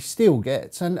rides he still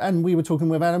gets. And we were talking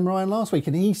with Adam Ryan last week,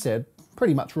 and he said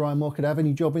pretty much Ryan Moore could have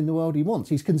any job in the world he wants.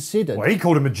 He's considered. Well, he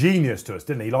called him a genius to us,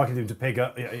 didn't he? He likened him to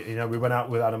Pigger. You know, we went out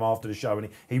with Adam after the show, and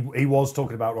he was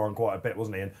talking about Ryan quite a bit,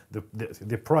 wasn't he? And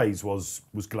the praise was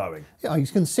glowing. Yeah, he's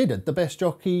considered the best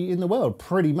jockey in the world.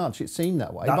 Pretty much, it seemed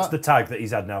that way. That's the tag that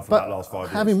he's had now for that last 5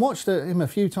 years. Having watched him a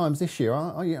few times this year,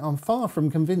 I'm far from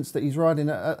convinced that he's riding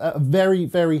at a very,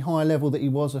 very high level that he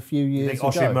was a few years ago.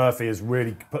 I think Oisin Murphy has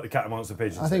really put the cat amongst the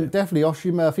pigeons. I think definitely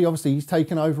Oisin Murphy. Obviously, he's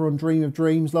taken over on Dream of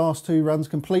Dreams. Last 2 runs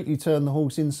completely turned the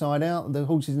horse inside out. The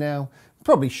horse is now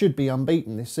probably should be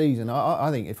unbeaten this season. I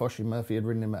think if Oisin Murphy had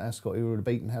ridden him at Ascot, he would have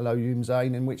beaten Hello Hume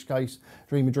Zane, in which case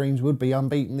Dream of Dreams would be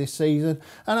unbeaten this season.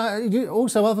 And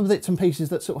also other bits and pieces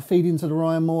that sort of feed into the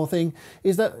Ryan Moore thing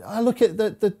is that I look at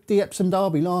the Epsom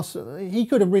Derby he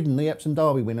could have ridden the Epsom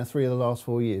Derby winner 3 of the last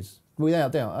 4 years.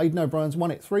 Without doubt, Aidan O'Brien's won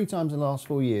it 3 times in the last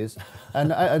 4 years, and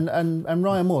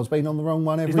Ryan Moore's been on the wrong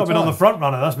one every time. He's not been on the front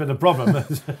runner. That's been the problem.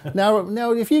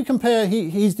 Now, if you compare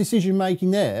his decision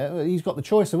making there, he's got the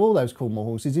choice of all those Coolmore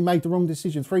horses. He made the wrong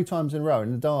decision 3 times in a row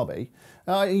in the Derby.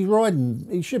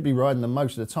 He should be riding them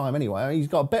most of the time anyway. He's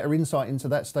got better insight into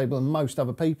that stable than most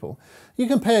other people. You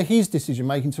compare his decision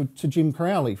making to Jim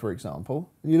Crowley, for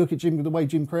example. You look at the way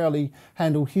Jim Crowley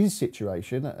handled his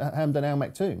situation at Hampden Al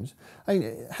Maktoums. I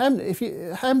mean,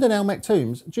 Hampden Al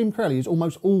Maktoums, Jim Crowley is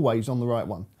almost always on the right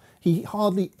one. He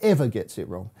hardly ever gets it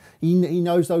wrong. He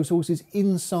knows those horses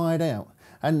inside out,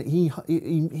 and he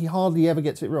hardly ever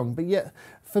gets it wrong. But yet,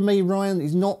 for me, Ryan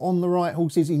is not on the right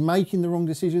horses. He's making the wrong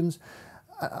decisions.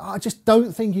 I just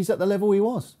don't think he's at the level he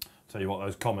was. Tell you what,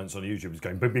 those comments on YouTube is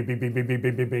going bing, bing, bing, bing, bing, bing,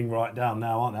 bing, bing, bing right down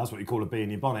now, aren't they? That's what you call a bee in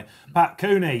your bonnet. Pat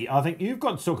Cooney, I think you've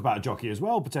got to talk about a jockey as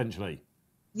well, potentially.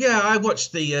 Yeah, I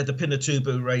watched the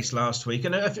Pinatubo race last week,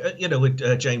 and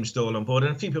with James Doyle on board,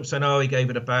 and a few people saying, "Oh, he gave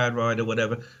it a bad ride" or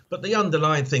whatever. But the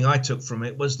underlying thing I took from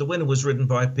it was the winner was ridden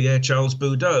by Pierre Charles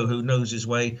Boudot, who knows his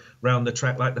way round the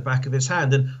track like the back of his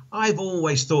hand. And I've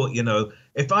always thought,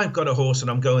 if I've got a horse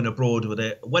and I'm going abroad with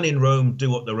it, when in Rome,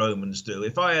 do what the Romans do.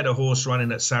 If I had a horse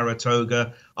running at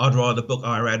Saratoga, I'd rather book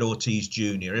Irad Ortiz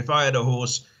Jr. If I had a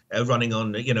horse running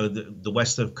on, the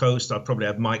west of coast, I'd probably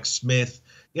have Mike Smith.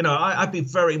 I'd be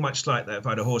very much like that if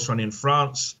I had a horse running in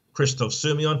France, Christophe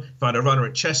Soumillon. If I had a runner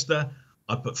at Chester,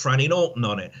 I'd put Franny Norton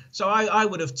on it. So I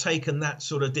would have taken that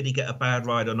sort of, did he get a bad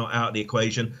ride or not, out of the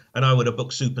equation, and I would have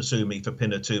booked Super Sumi for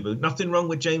Pinatubo. Nothing wrong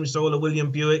with James Doyle or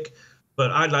William Buick, but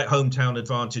I'd like hometown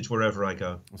advantage wherever I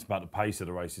go. It's about the pace of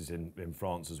the races in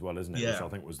France as well, isn't it? Yeah. Which I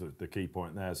think was the key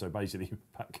point there. So basically,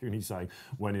 Pat Cooney saying,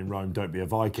 "When in Rome, don't be a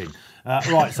Viking."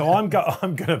 Right. So I'm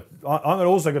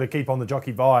also going to keep on the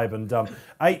jockey vibe. And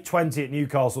 8:20 at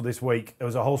Newcastle this week. There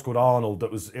was a horse called Arnold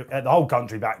that was the whole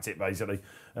country backed it basically.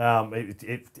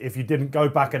 If you didn't go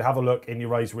back and have a look in your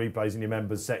race replays in your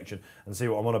members section and see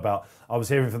what I'm on about, I was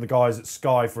hearing from the guys at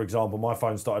Sky, for example. My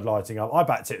phone started lighting up. I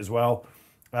backed it as well.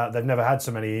 They've never had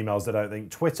so many emails, I don't think.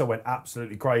 Twitter went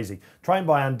absolutely crazy. Trained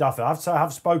by Anne Duffy. I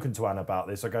have spoken to Anne about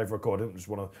this. I gave her a call. I didn't just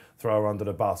want to throw her under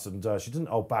the bus. And she didn't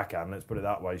hold back, Anne, let's put it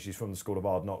that way. She's from the School of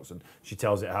Hard Knocks and she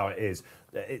tells it how it is.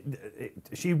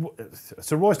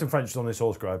 Sir Royston French is on this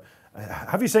horse, Graeme.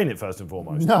 Have you seen it first and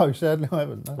foremost? No, sadly I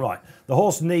haven't. No. Right. The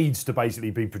horse needs to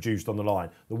basically be produced on the line.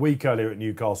 The week earlier at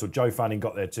Newcastle, Joe Fanning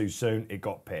got there too soon. It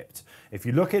got pipped. If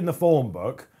you look in the form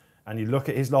book, and you look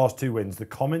at his last 2 wins, the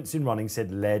comments in running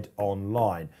said led on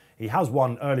line. He has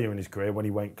won earlier in his career when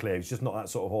he went clear. He's just not that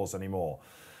sort of horse anymore.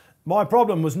 My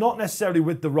problem was not necessarily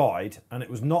with the ride, and it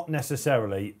was not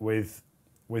necessarily with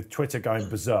with Twitter going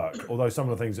berserk, although some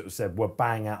of the things that were said were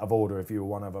bang out of order if you were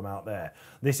one of them out there.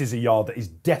 This is a yard that is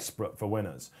desperate for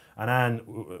winners. And Anne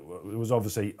was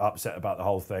obviously upset about the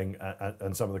whole thing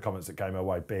and some of the comments that came her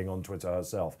way, being on Twitter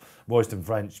herself. Royston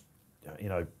French, you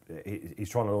know, he's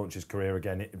trying to launch his career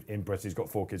again in Britain. He's got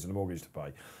 4 kids and a mortgage to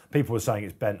pay. People were saying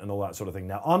it's bent and all that sort of thing.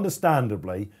 Now,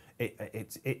 understandably,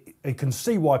 it can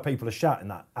see why people are shouting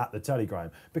that at the Telegram,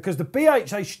 because the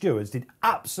BHA stewards did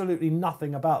absolutely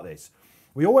nothing about this.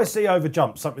 We always see over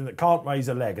jumps something that can't raise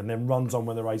a leg and then runs on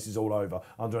when the race is all over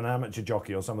under an amateur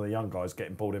jockey or some of the young guys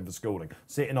getting pulled in for schooling.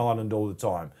 Sit in Ireland all the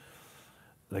time.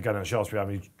 They go down to Shaftesbury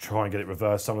Avenue, try and get it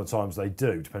reversed. Some of the times they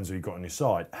do, depends who you've got on your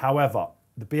side. However,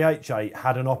 the BHA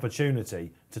had an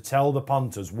opportunity to tell the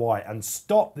punters why and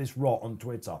stop this rot on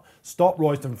Twitter. Stop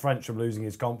Royston French from losing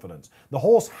his confidence. The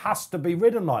horse has to be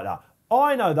ridden like that.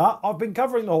 I know that. I've been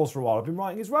covering the horse for a while. I've been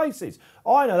writing his races.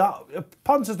 I know that.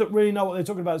 Punters that really know what they're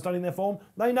talking about studying their form,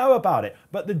 they know about it.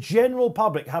 But the general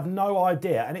public have no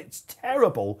idea, and it's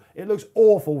terrible. It looks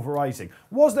awful for racing.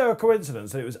 Was there a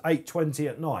coincidence that it was 8:20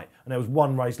 at night and there was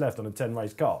 1 race left on a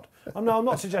 10-race card? I'm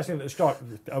not suggesting that the strike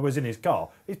was in his car.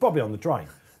 He's probably on the train.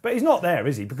 But he's not there,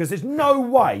 is he? Because there's no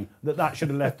way that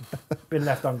should have been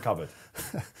left uncovered.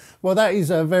 Well, that is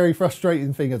a very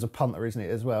frustrating thing as a punter, isn't it,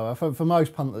 as well? For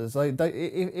most punters,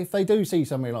 if they do see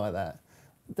something like that,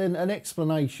 then an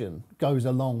explanation goes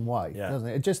a long way, doesn't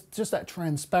it? Just that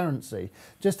transparency,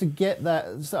 just to get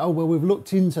that, oh, well, we've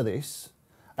looked into this.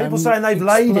 People saying they've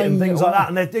laid it and things like that,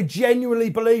 and they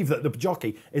genuinely believe that the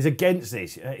jockey is against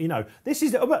this. You know, this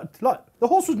is like the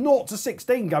horse was 0 to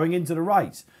 16 going into the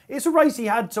race. It's a race he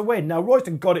had to win. Now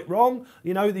Royston got it wrong.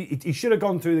 You know, he should have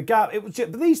gone through the gap.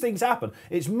 But these things happen.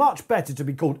 It's much better to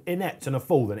be called inept and a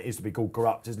fool than it is to be called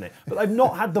corrupt, isn't it? But they've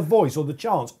not had the voice or the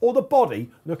chance or the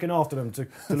body looking after them to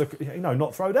look, you know,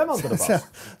 not throw them under the bus.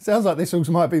 Sounds like this horse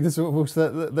might be the sort of horse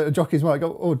that jockeys might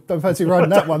go, oh, don't fancy riding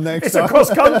that one next It's time. a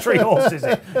cross-country horse, is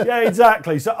it? Yeah,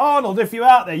 exactly. So Arnold, if you're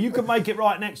out there, you can make it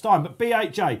right next time. But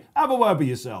BHA, have a word with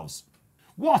yourselves.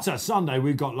 What a Sunday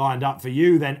we've got lined up for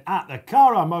you then at the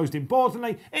Curragh. Most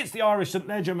importantly, it's the Irish St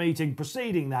Leger meeting.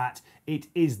 Preceding that, it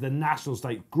is the National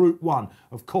Stakes Group 1.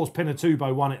 Of course,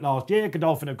 Pinatubo won it last year.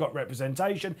 Godolphin have got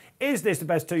representation. Is this the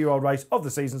best 2-year-old race of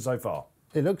the season so far?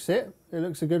 It looks it. It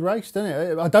looks a good race, doesn't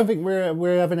it? I don't think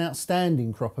we're having an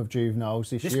outstanding crop of juveniles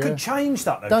this year. This could change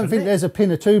that, though. Don't think there's a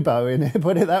Pinatubo in it,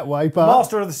 put it that way. But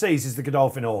Master of the Seas is the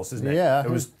Godolphin horse, isn't it? Yeah. It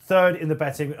was 3rd in the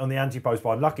betting on the anti-post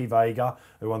by Lucky Vega,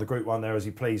 who won the Group 1 there as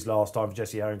he pleased last time for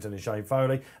Jesse Harrington and Shane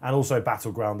Foley. And also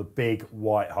Battleground, the big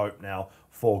white hope now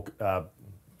for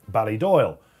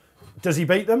Ballydoyle. Does he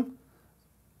beat them?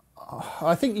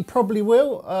 I think he probably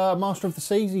will. Master of the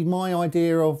Seas, he's my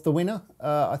idea of the winner.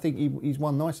 I think he's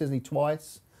won nice, hasn't he,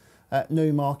 twice at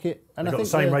Newmarket. And They've I got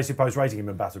think the same Racing Post rating him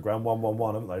in Battleground,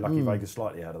 1-1-1, haven't they? Lucky Vega's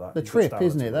slightly ahead of that. The trip,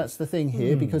 isn't it? That's the thing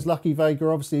here, because Lucky Vega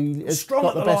obviously has strong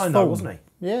got at the best line, form. though, wasn't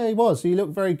he? Yeah, he was. He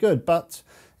looked very good, but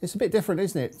it's a bit different,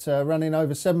 isn't it? Running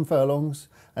over 7 furlongs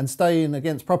and staying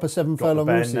against proper 7 furlong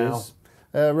horses.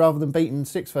 Rather than beating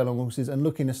 6 furlong horses and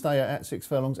looking to stay at 6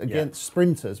 furlongs against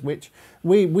sprinters, which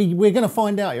we're going to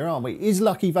find out here, aren't we? Is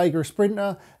Lucky Vega a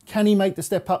sprinter? Can he make the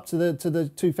step up to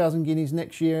the 2,000 guineas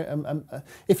next year?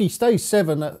 If he stays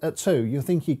 7 at 2, you'll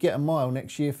think he'd get a mile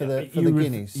next year for the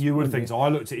guineas. You would think so. I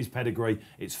looked at his pedigree.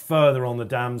 It's further on the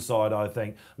dam side, I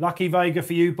think. Lucky Vega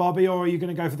for you, Bobby, or are you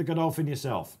going to go for the Godolphin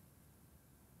yourself?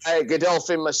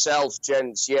 Godolphin myself,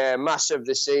 gents. Yeah, massive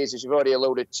this season, as you've already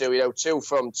alluded to. You know, 2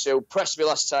 from 2. Pressed me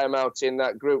last time out in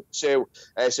that Group 2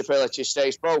 Superlative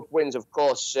Stakes. Both wins, of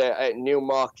course, at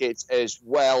Newmarket as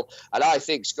well. And I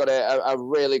think it's got a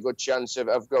really good chance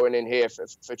of going in here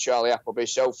for Charlie Appleby.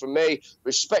 So for me,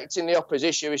 respecting the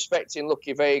opposition, respecting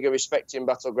Lucky Vega, respecting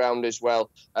Battleground as well,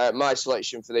 my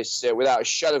selection for this, without a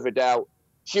shadow of a doubt,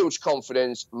 huge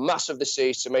confidence, massive the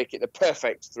seas to make it the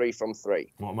perfect 3 from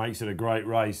 3. What makes it a great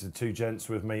race? The 2 gents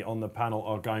with me on the panel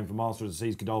are going for Master of the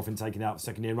Seas. Godolphin taking out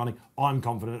the 2nd year running. I'm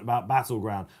confident about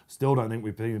Battleground. Still don't think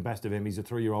we've seen the best of him. He's a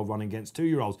 3-year-old running against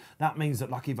 2-year-olds. That means that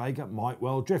Lucky Vega might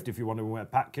well drift. If you're wondering where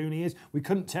Pat Cooney is, we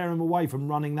couldn't tear him away from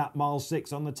running that mile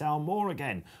 6 on the Town Moor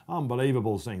again.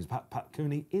 Unbelievable things. Pat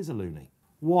Cooney is a loony.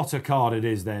 What a card it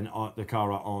is then at the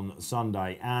Curragh on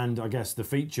Sunday. And I guess the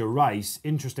feature race,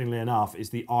 interestingly enough,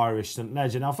 is the Irish St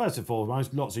Leger. Now, first and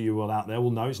foremost, lots of you out there will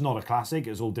know it's not a classic.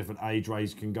 It's all different age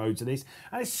ranges can go to this.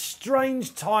 And it's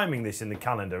strange timing this in the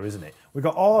calendar, isn't it? We've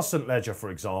got our St Leger,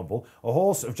 for example, a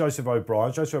horse of Joseph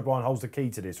O'Brien. Joseph O'Brien holds the key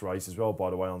to this race as well,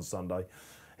 by the way, on Sunday.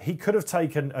 He could have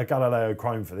taken a Galileo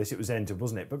Chrome for this. It was entered,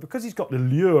 wasn't it? But because he's got the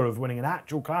lure of winning an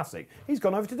actual classic, he's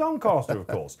gone over to Doncaster, of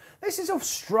course. This is a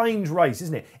strange race,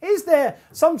 isn't it? Is there...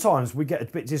 Sometimes we get a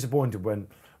bit disappointed when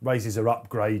races are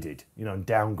upgraded, you know, and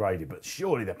downgraded, but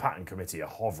surely the pattern committee are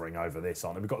hovering over this,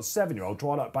 aren't they? We've got a 7-year-old,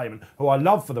 Twilight Payment, who I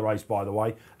love for the race, by the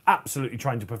way, absolutely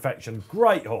trained to perfection,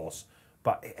 great horse,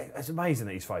 but it's amazing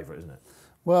that he's favourite, isn't it?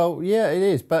 Well, yeah, it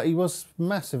is, but he was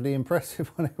massively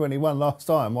impressive when he won last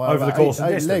time. Over the course and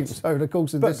distance. Lengths, over the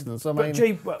course and distance. I mean,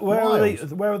 G,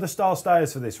 where are the star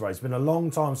stayers for this race? It's been a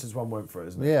long time since one went for it,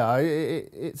 isn't it? Yeah,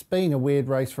 it's been a weird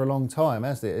race for a long time,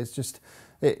 hasn't it? It's just,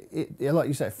 like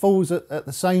you said, it falls at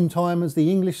the same time as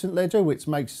the English St Ledger, which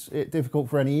makes it difficult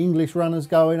for any English runners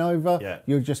going over. Yeah.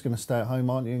 You're just going to stay at home,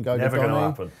 aren't you, and go Never to Donny.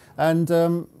 going to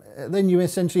happen. And then you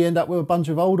essentially end up with a bunch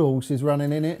of old horses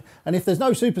running in it. And if there's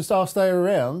no superstar stayer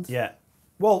around... Yeah.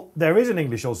 Well, there is an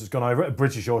English horse that's gone over it, a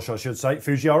British horse, I should say,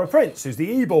 Fujiwara Prince, who's the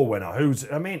E-Ball winner, who's,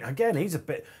 I mean, again, he's a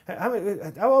bit...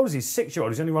 How old is he?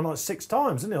 6-year-old. He's only run like 6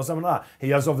 times, isn't he, or something like that. He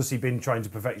has obviously been trained to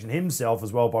perfection himself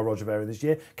as well by Roger Berry this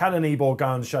year. Can an E-Ball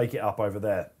go and shake it up over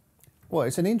there? Well,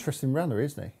 it's an interesting runner,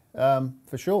 isn't he?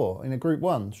 For sure, in a Group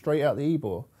 1, straight out the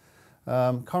E-Ball.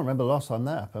 Can't remember the last time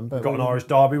that happened. But got an Irish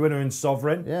Derby winner in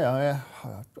Sovereign. Yeah.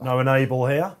 No Enable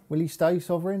here. Will he stay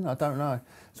Sovereign? I don't know.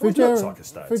 So it looks like a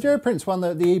stay. Fujiwara Prince won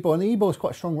the E-Ball, and the E-Ball was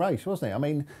quite a strong race, wasn't it? I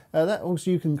mean, that horse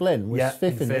Yukon Glen was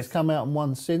fifth in it. It's come out and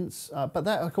won since. But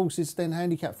that, of course, is then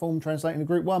handicap form translating to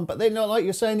Group 1. But then, like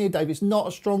you're saying here, Dave, it's not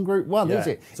a strong Group 1, is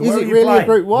it? So is it really a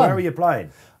Group 1? Where are you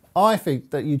playing? I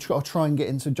think that you've got to try and get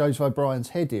into Joseph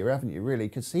O'Brien's head here, haven't you, really?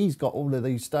 Because he's got all of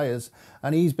these stayers,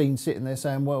 and he's been sitting there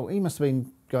saying, well, he must have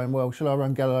been going, well, shall I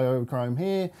run Galileo Chrome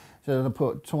here? Shall I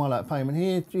put Twilight Payment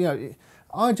here? You know,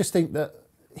 I just think that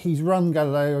he's run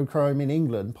Galileo Chrome in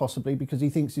England, possibly because he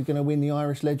thinks he's going to win the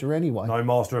Irish Ledger anyway. No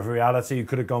Master of Reality, you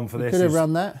could have gone for this. Could have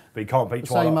run that. But he can't beat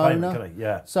Twilight Payment, can he?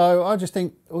 Yeah. So I just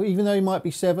think, even though he might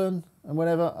be 7 and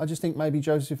whatever, I just think maybe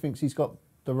Joseph thinks he's got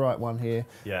the right one here.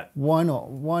 Yeah. Why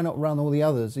not? Why not run all the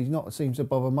others? He's not seems to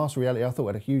bother. Master Reality, I thought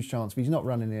had a huge chance. If he's not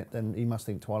running it, then he must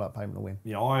think Twilight Payment will win.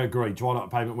 Yeah, I agree. Twilight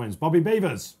Payment wins. Bobby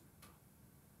Beevers.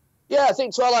 Yeah, I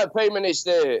think Twilight Payment is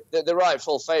the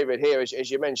rightful favourite here, as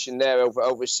you mentioned there,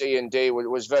 over C&D,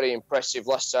 was very impressive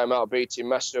last time out, beating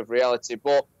Master of Reality.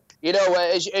 But, you know,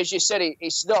 as you said,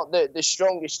 it's not the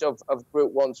strongest of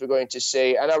Group 1s we're going to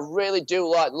see. And I really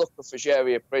do like the look of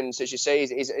Fujiwara Prince. As you say,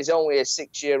 he's only a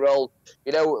 6-year-old,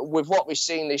 you know, with what we've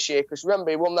seen this year. Because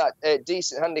remember, he won that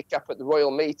decent handicap at the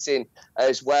Royal Meeting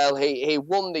as well. He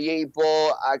won the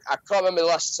E-Ball. I can't remember the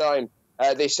last time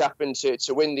this happened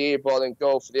to win the E-Ball and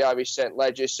go for the Irish St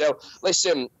Ledger. So,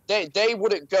 listen, they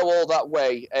wouldn't go all that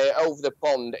way over the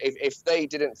pond if they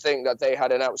didn't think that they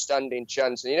had an outstanding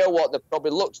chance. And you know what? They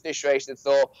probably looked at this race and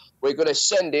thought, we're going to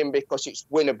send him because it's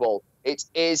winnable. It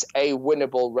is a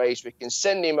winnable race. We can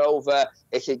send him over,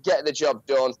 he can get the job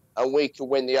done, and we can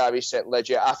win the Irish St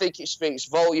Ledger. I think it speaks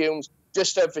volumes.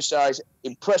 Just to emphasise,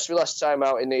 impressed me last time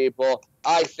out in the E-Ball.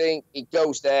 I think he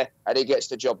goes there and he gets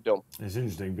the job done. It's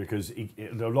interesting because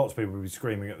there are lots of people will be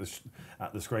screaming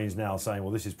at the screens now saying,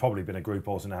 well, this has probably been a group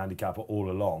horse and a handicap all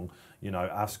along. You know,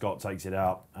 Ascot takes it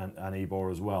out and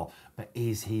E-Ball as well. But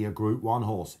is he a Group 1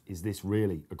 horse? Is this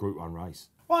really a Group 1 race?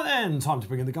 Right then, time to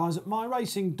bring in the guys at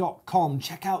myracing.com.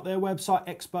 Check out their website,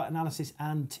 expert analysis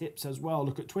and tips as well.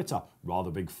 Look at Twitter,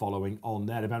 rather big following on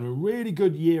there. They've had a really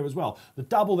good year as well. The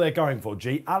double they're going for,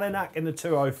 G. Alenac in the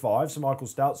 205, so Michael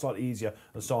Stout, slightly easier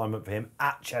assignment for him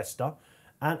at Chester.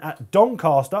 And at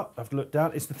Doncaster, I have to look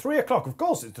down, it's the 3 o'clock. Of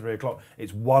course it's 3 o'clock.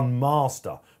 It's One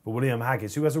Master for William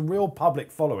Haggis, who has a real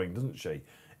public following, doesn't she?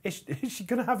 Is she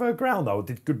going to have her ground, though? Or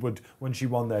did Goodwood, when she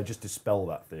won there, just dispel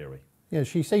that theory? Yeah,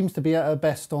 she seems to be at her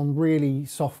best on really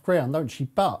soft ground, don't she?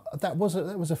 But that was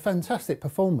a fantastic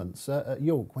performance at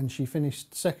York when she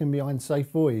finished second behind Safe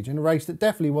Voyage in a race that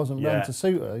definitely wasn't run to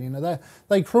suit her. You know,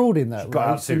 they crawled in that race. She got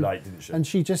out too late, didn't she? And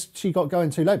she got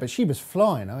going too late, but she was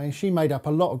flying. I mean, she made up a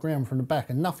lot of ground from the back,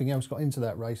 and nothing else got into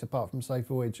that race apart from Safe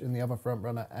Voyage and the other front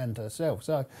runner and herself.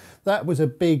 So that was a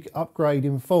big upgrade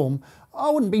in form. I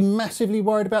wouldn't be massively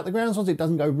worried about the grounds. Once it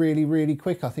doesn't go really, really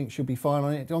quick, I think she'll be fine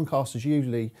on it. Doncaster's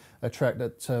usually a track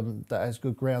that has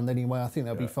good ground anyway. I think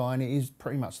they'll be fine. It is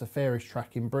pretty much the fairest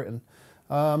track in Britain.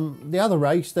 The other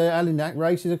race, the Alenac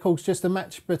race, is of course just a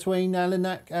match between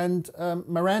Alenac and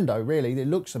Mirando, really. It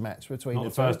looks a match between Not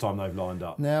the first time they've lined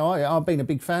up. Now, I've been a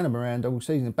big fan of Mirando all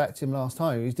season. Backed him last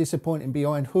time. He was disappointing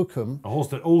behind Hookham. A horse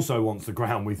that also wants the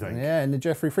ground, we think. Yeah, and the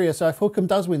Geoffrey Freer. So if Hookham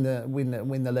does win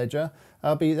the Ledger,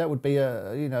 that would be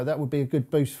a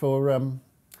good boost for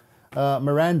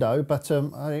Mirando, but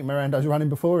I think Mirando's running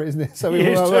before it, isn't it? So he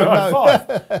is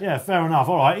 205. Yeah, fair enough.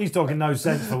 All right, he's talking no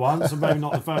sense for once, so maybe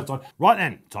not the first time. Right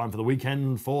then, time for the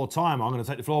weekend for time. I'm going to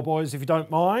take the floor, boys, if you don't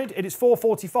mind. It is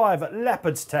 4:45 at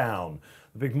Leopardstown.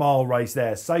 The big mile race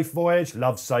there. Safe Voyage,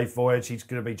 love Safe Voyage. He's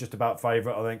going to be just about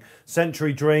favourite, I think.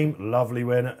 Century Dream, lovely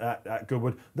win at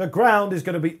Goodwood. The ground is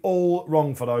going to be all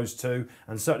wrong for those two,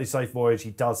 and certainly Safe Voyage,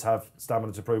 he does have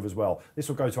stamina to prove as well. This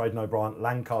will go to Aidan O'Brien,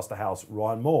 Lancaster House,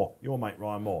 Ryan Moore, your mate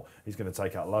Ryan Moore. He's going to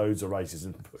take out loads of races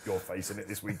and put your face in it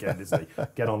this weekend, isn't he?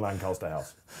 Get on Lancaster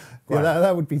House. Yeah,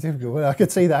 that would be difficult. Well, I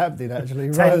could see that happening, actually.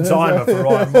 10-timer for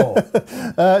Ryan Moore.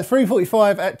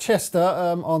 3:45 at Chester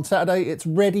on Saturday. It's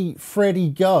Ready, Freddy,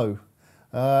 Go.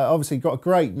 Obviously got a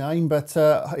great name, but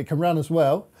it can run as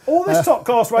well. All this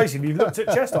top-class racing, you've looked at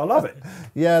Chester, I love it.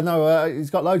 Yeah, no, he's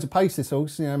got loads of pace, this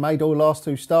horse. You know, made all last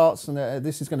 2 starts, and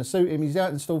this is going to suit him. He's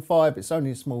out in stall 5. It's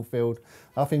only a small field.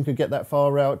 I think he could get that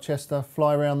far out, Chester,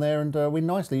 fly around there and win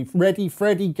nicely. Ready,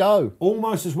 Freddy, Go.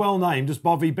 Almost as well named as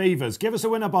Bobby Beevers. Give us a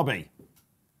winner, Bobby.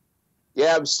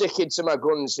 Yeah, I'm sticking to my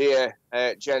guns here,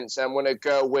 gents. I'm going to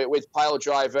go with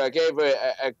Pyledriver. I gave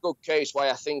a good case why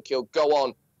I think he'll go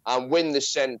on and win the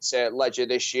St. Ledger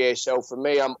this year. So for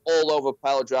me, I'm all over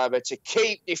Pyledriver to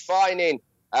keep defining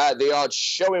the odds,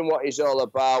 showing what he's all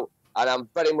about. And I'm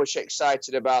very much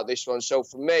excited about this one. So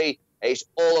for me, it's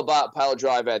all about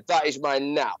Pyledriver. That is my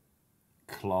now.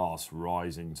 Class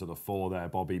rising to the fore there,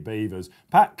 Bobby Beevers.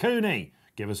 Pat Cooney,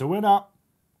 give us a winner.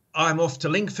 I'm off to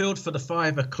Lingfield for the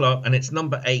 5 o'clock, and it's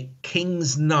number 8,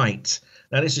 King's Knight.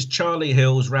 Now, this is Charlie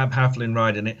Hill's Rab Havlin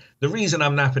riding it. The reason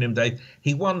I'm napping him, Dave,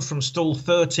 he won from stall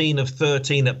 13 of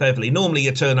 13 at Beverley. Normally,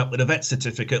 you turn up with a vet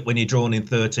certificate when you're drawn in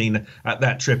 13 at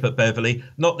that trip at Beverley.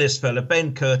 Not this fella.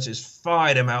 Ben Curtis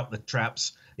fired him out the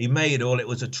traps. He made all. It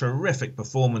was a terrific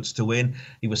performance to win.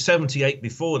 He was 78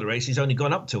 before the race. He's only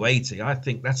gone up to 80. I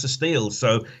think that's a steal.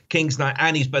 So King's Knight,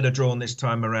 and he's better drawn this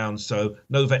time around. So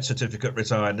no vet certificate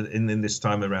retired in this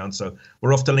time around. So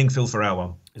we're off to Lingfield for our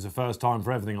one. It's the first time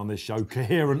for everything on this show.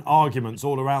 Coherent arguments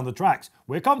all around the tracks.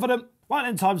 We're confident. Right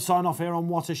then, time to sign off here on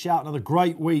What a Shout. Another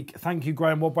great week. Thank you,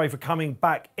 Graeme Rodway, for coming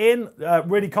back in.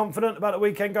 Really confident about the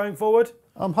weekend going forward?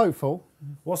 I'm hopeful.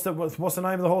 What's the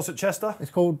name of the horse at Chester? It's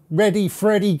called Ready,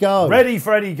 Freddy, Go. Ready,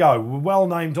 Freddy, Go.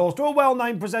 Well-named horse. To a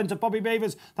well-named presenter, Bobby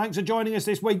Beevers. Thanks for joining us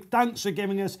this week. Thanks for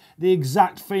giving us the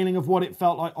exact feeling of what it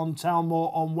felt like on Townmoor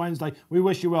on Wednesday. We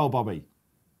wish you well, Bobby.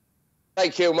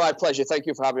 Thank you. My pleasure. Thank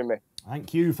you for having me.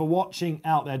 Thank you for watching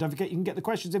out there. Don't forget you can get the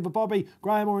questions in for Bobby,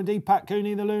 Graeme, or indeed Pat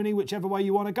Cooney, the Looney, whichever way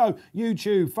you want to go.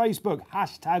 YouTube, Facebook,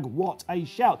 hashtag What a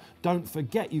Shout. Don't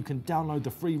forget you can download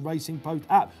the free Racing Post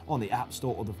app on the App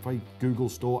Store or the free Google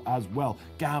Store as well.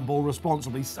 Gamble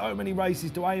responsibly. So many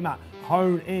races to aim at.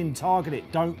 Hone in, target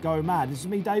it, don't go mad. This is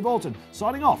me, Dave Orton,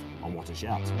 signing off on What a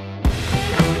Shout.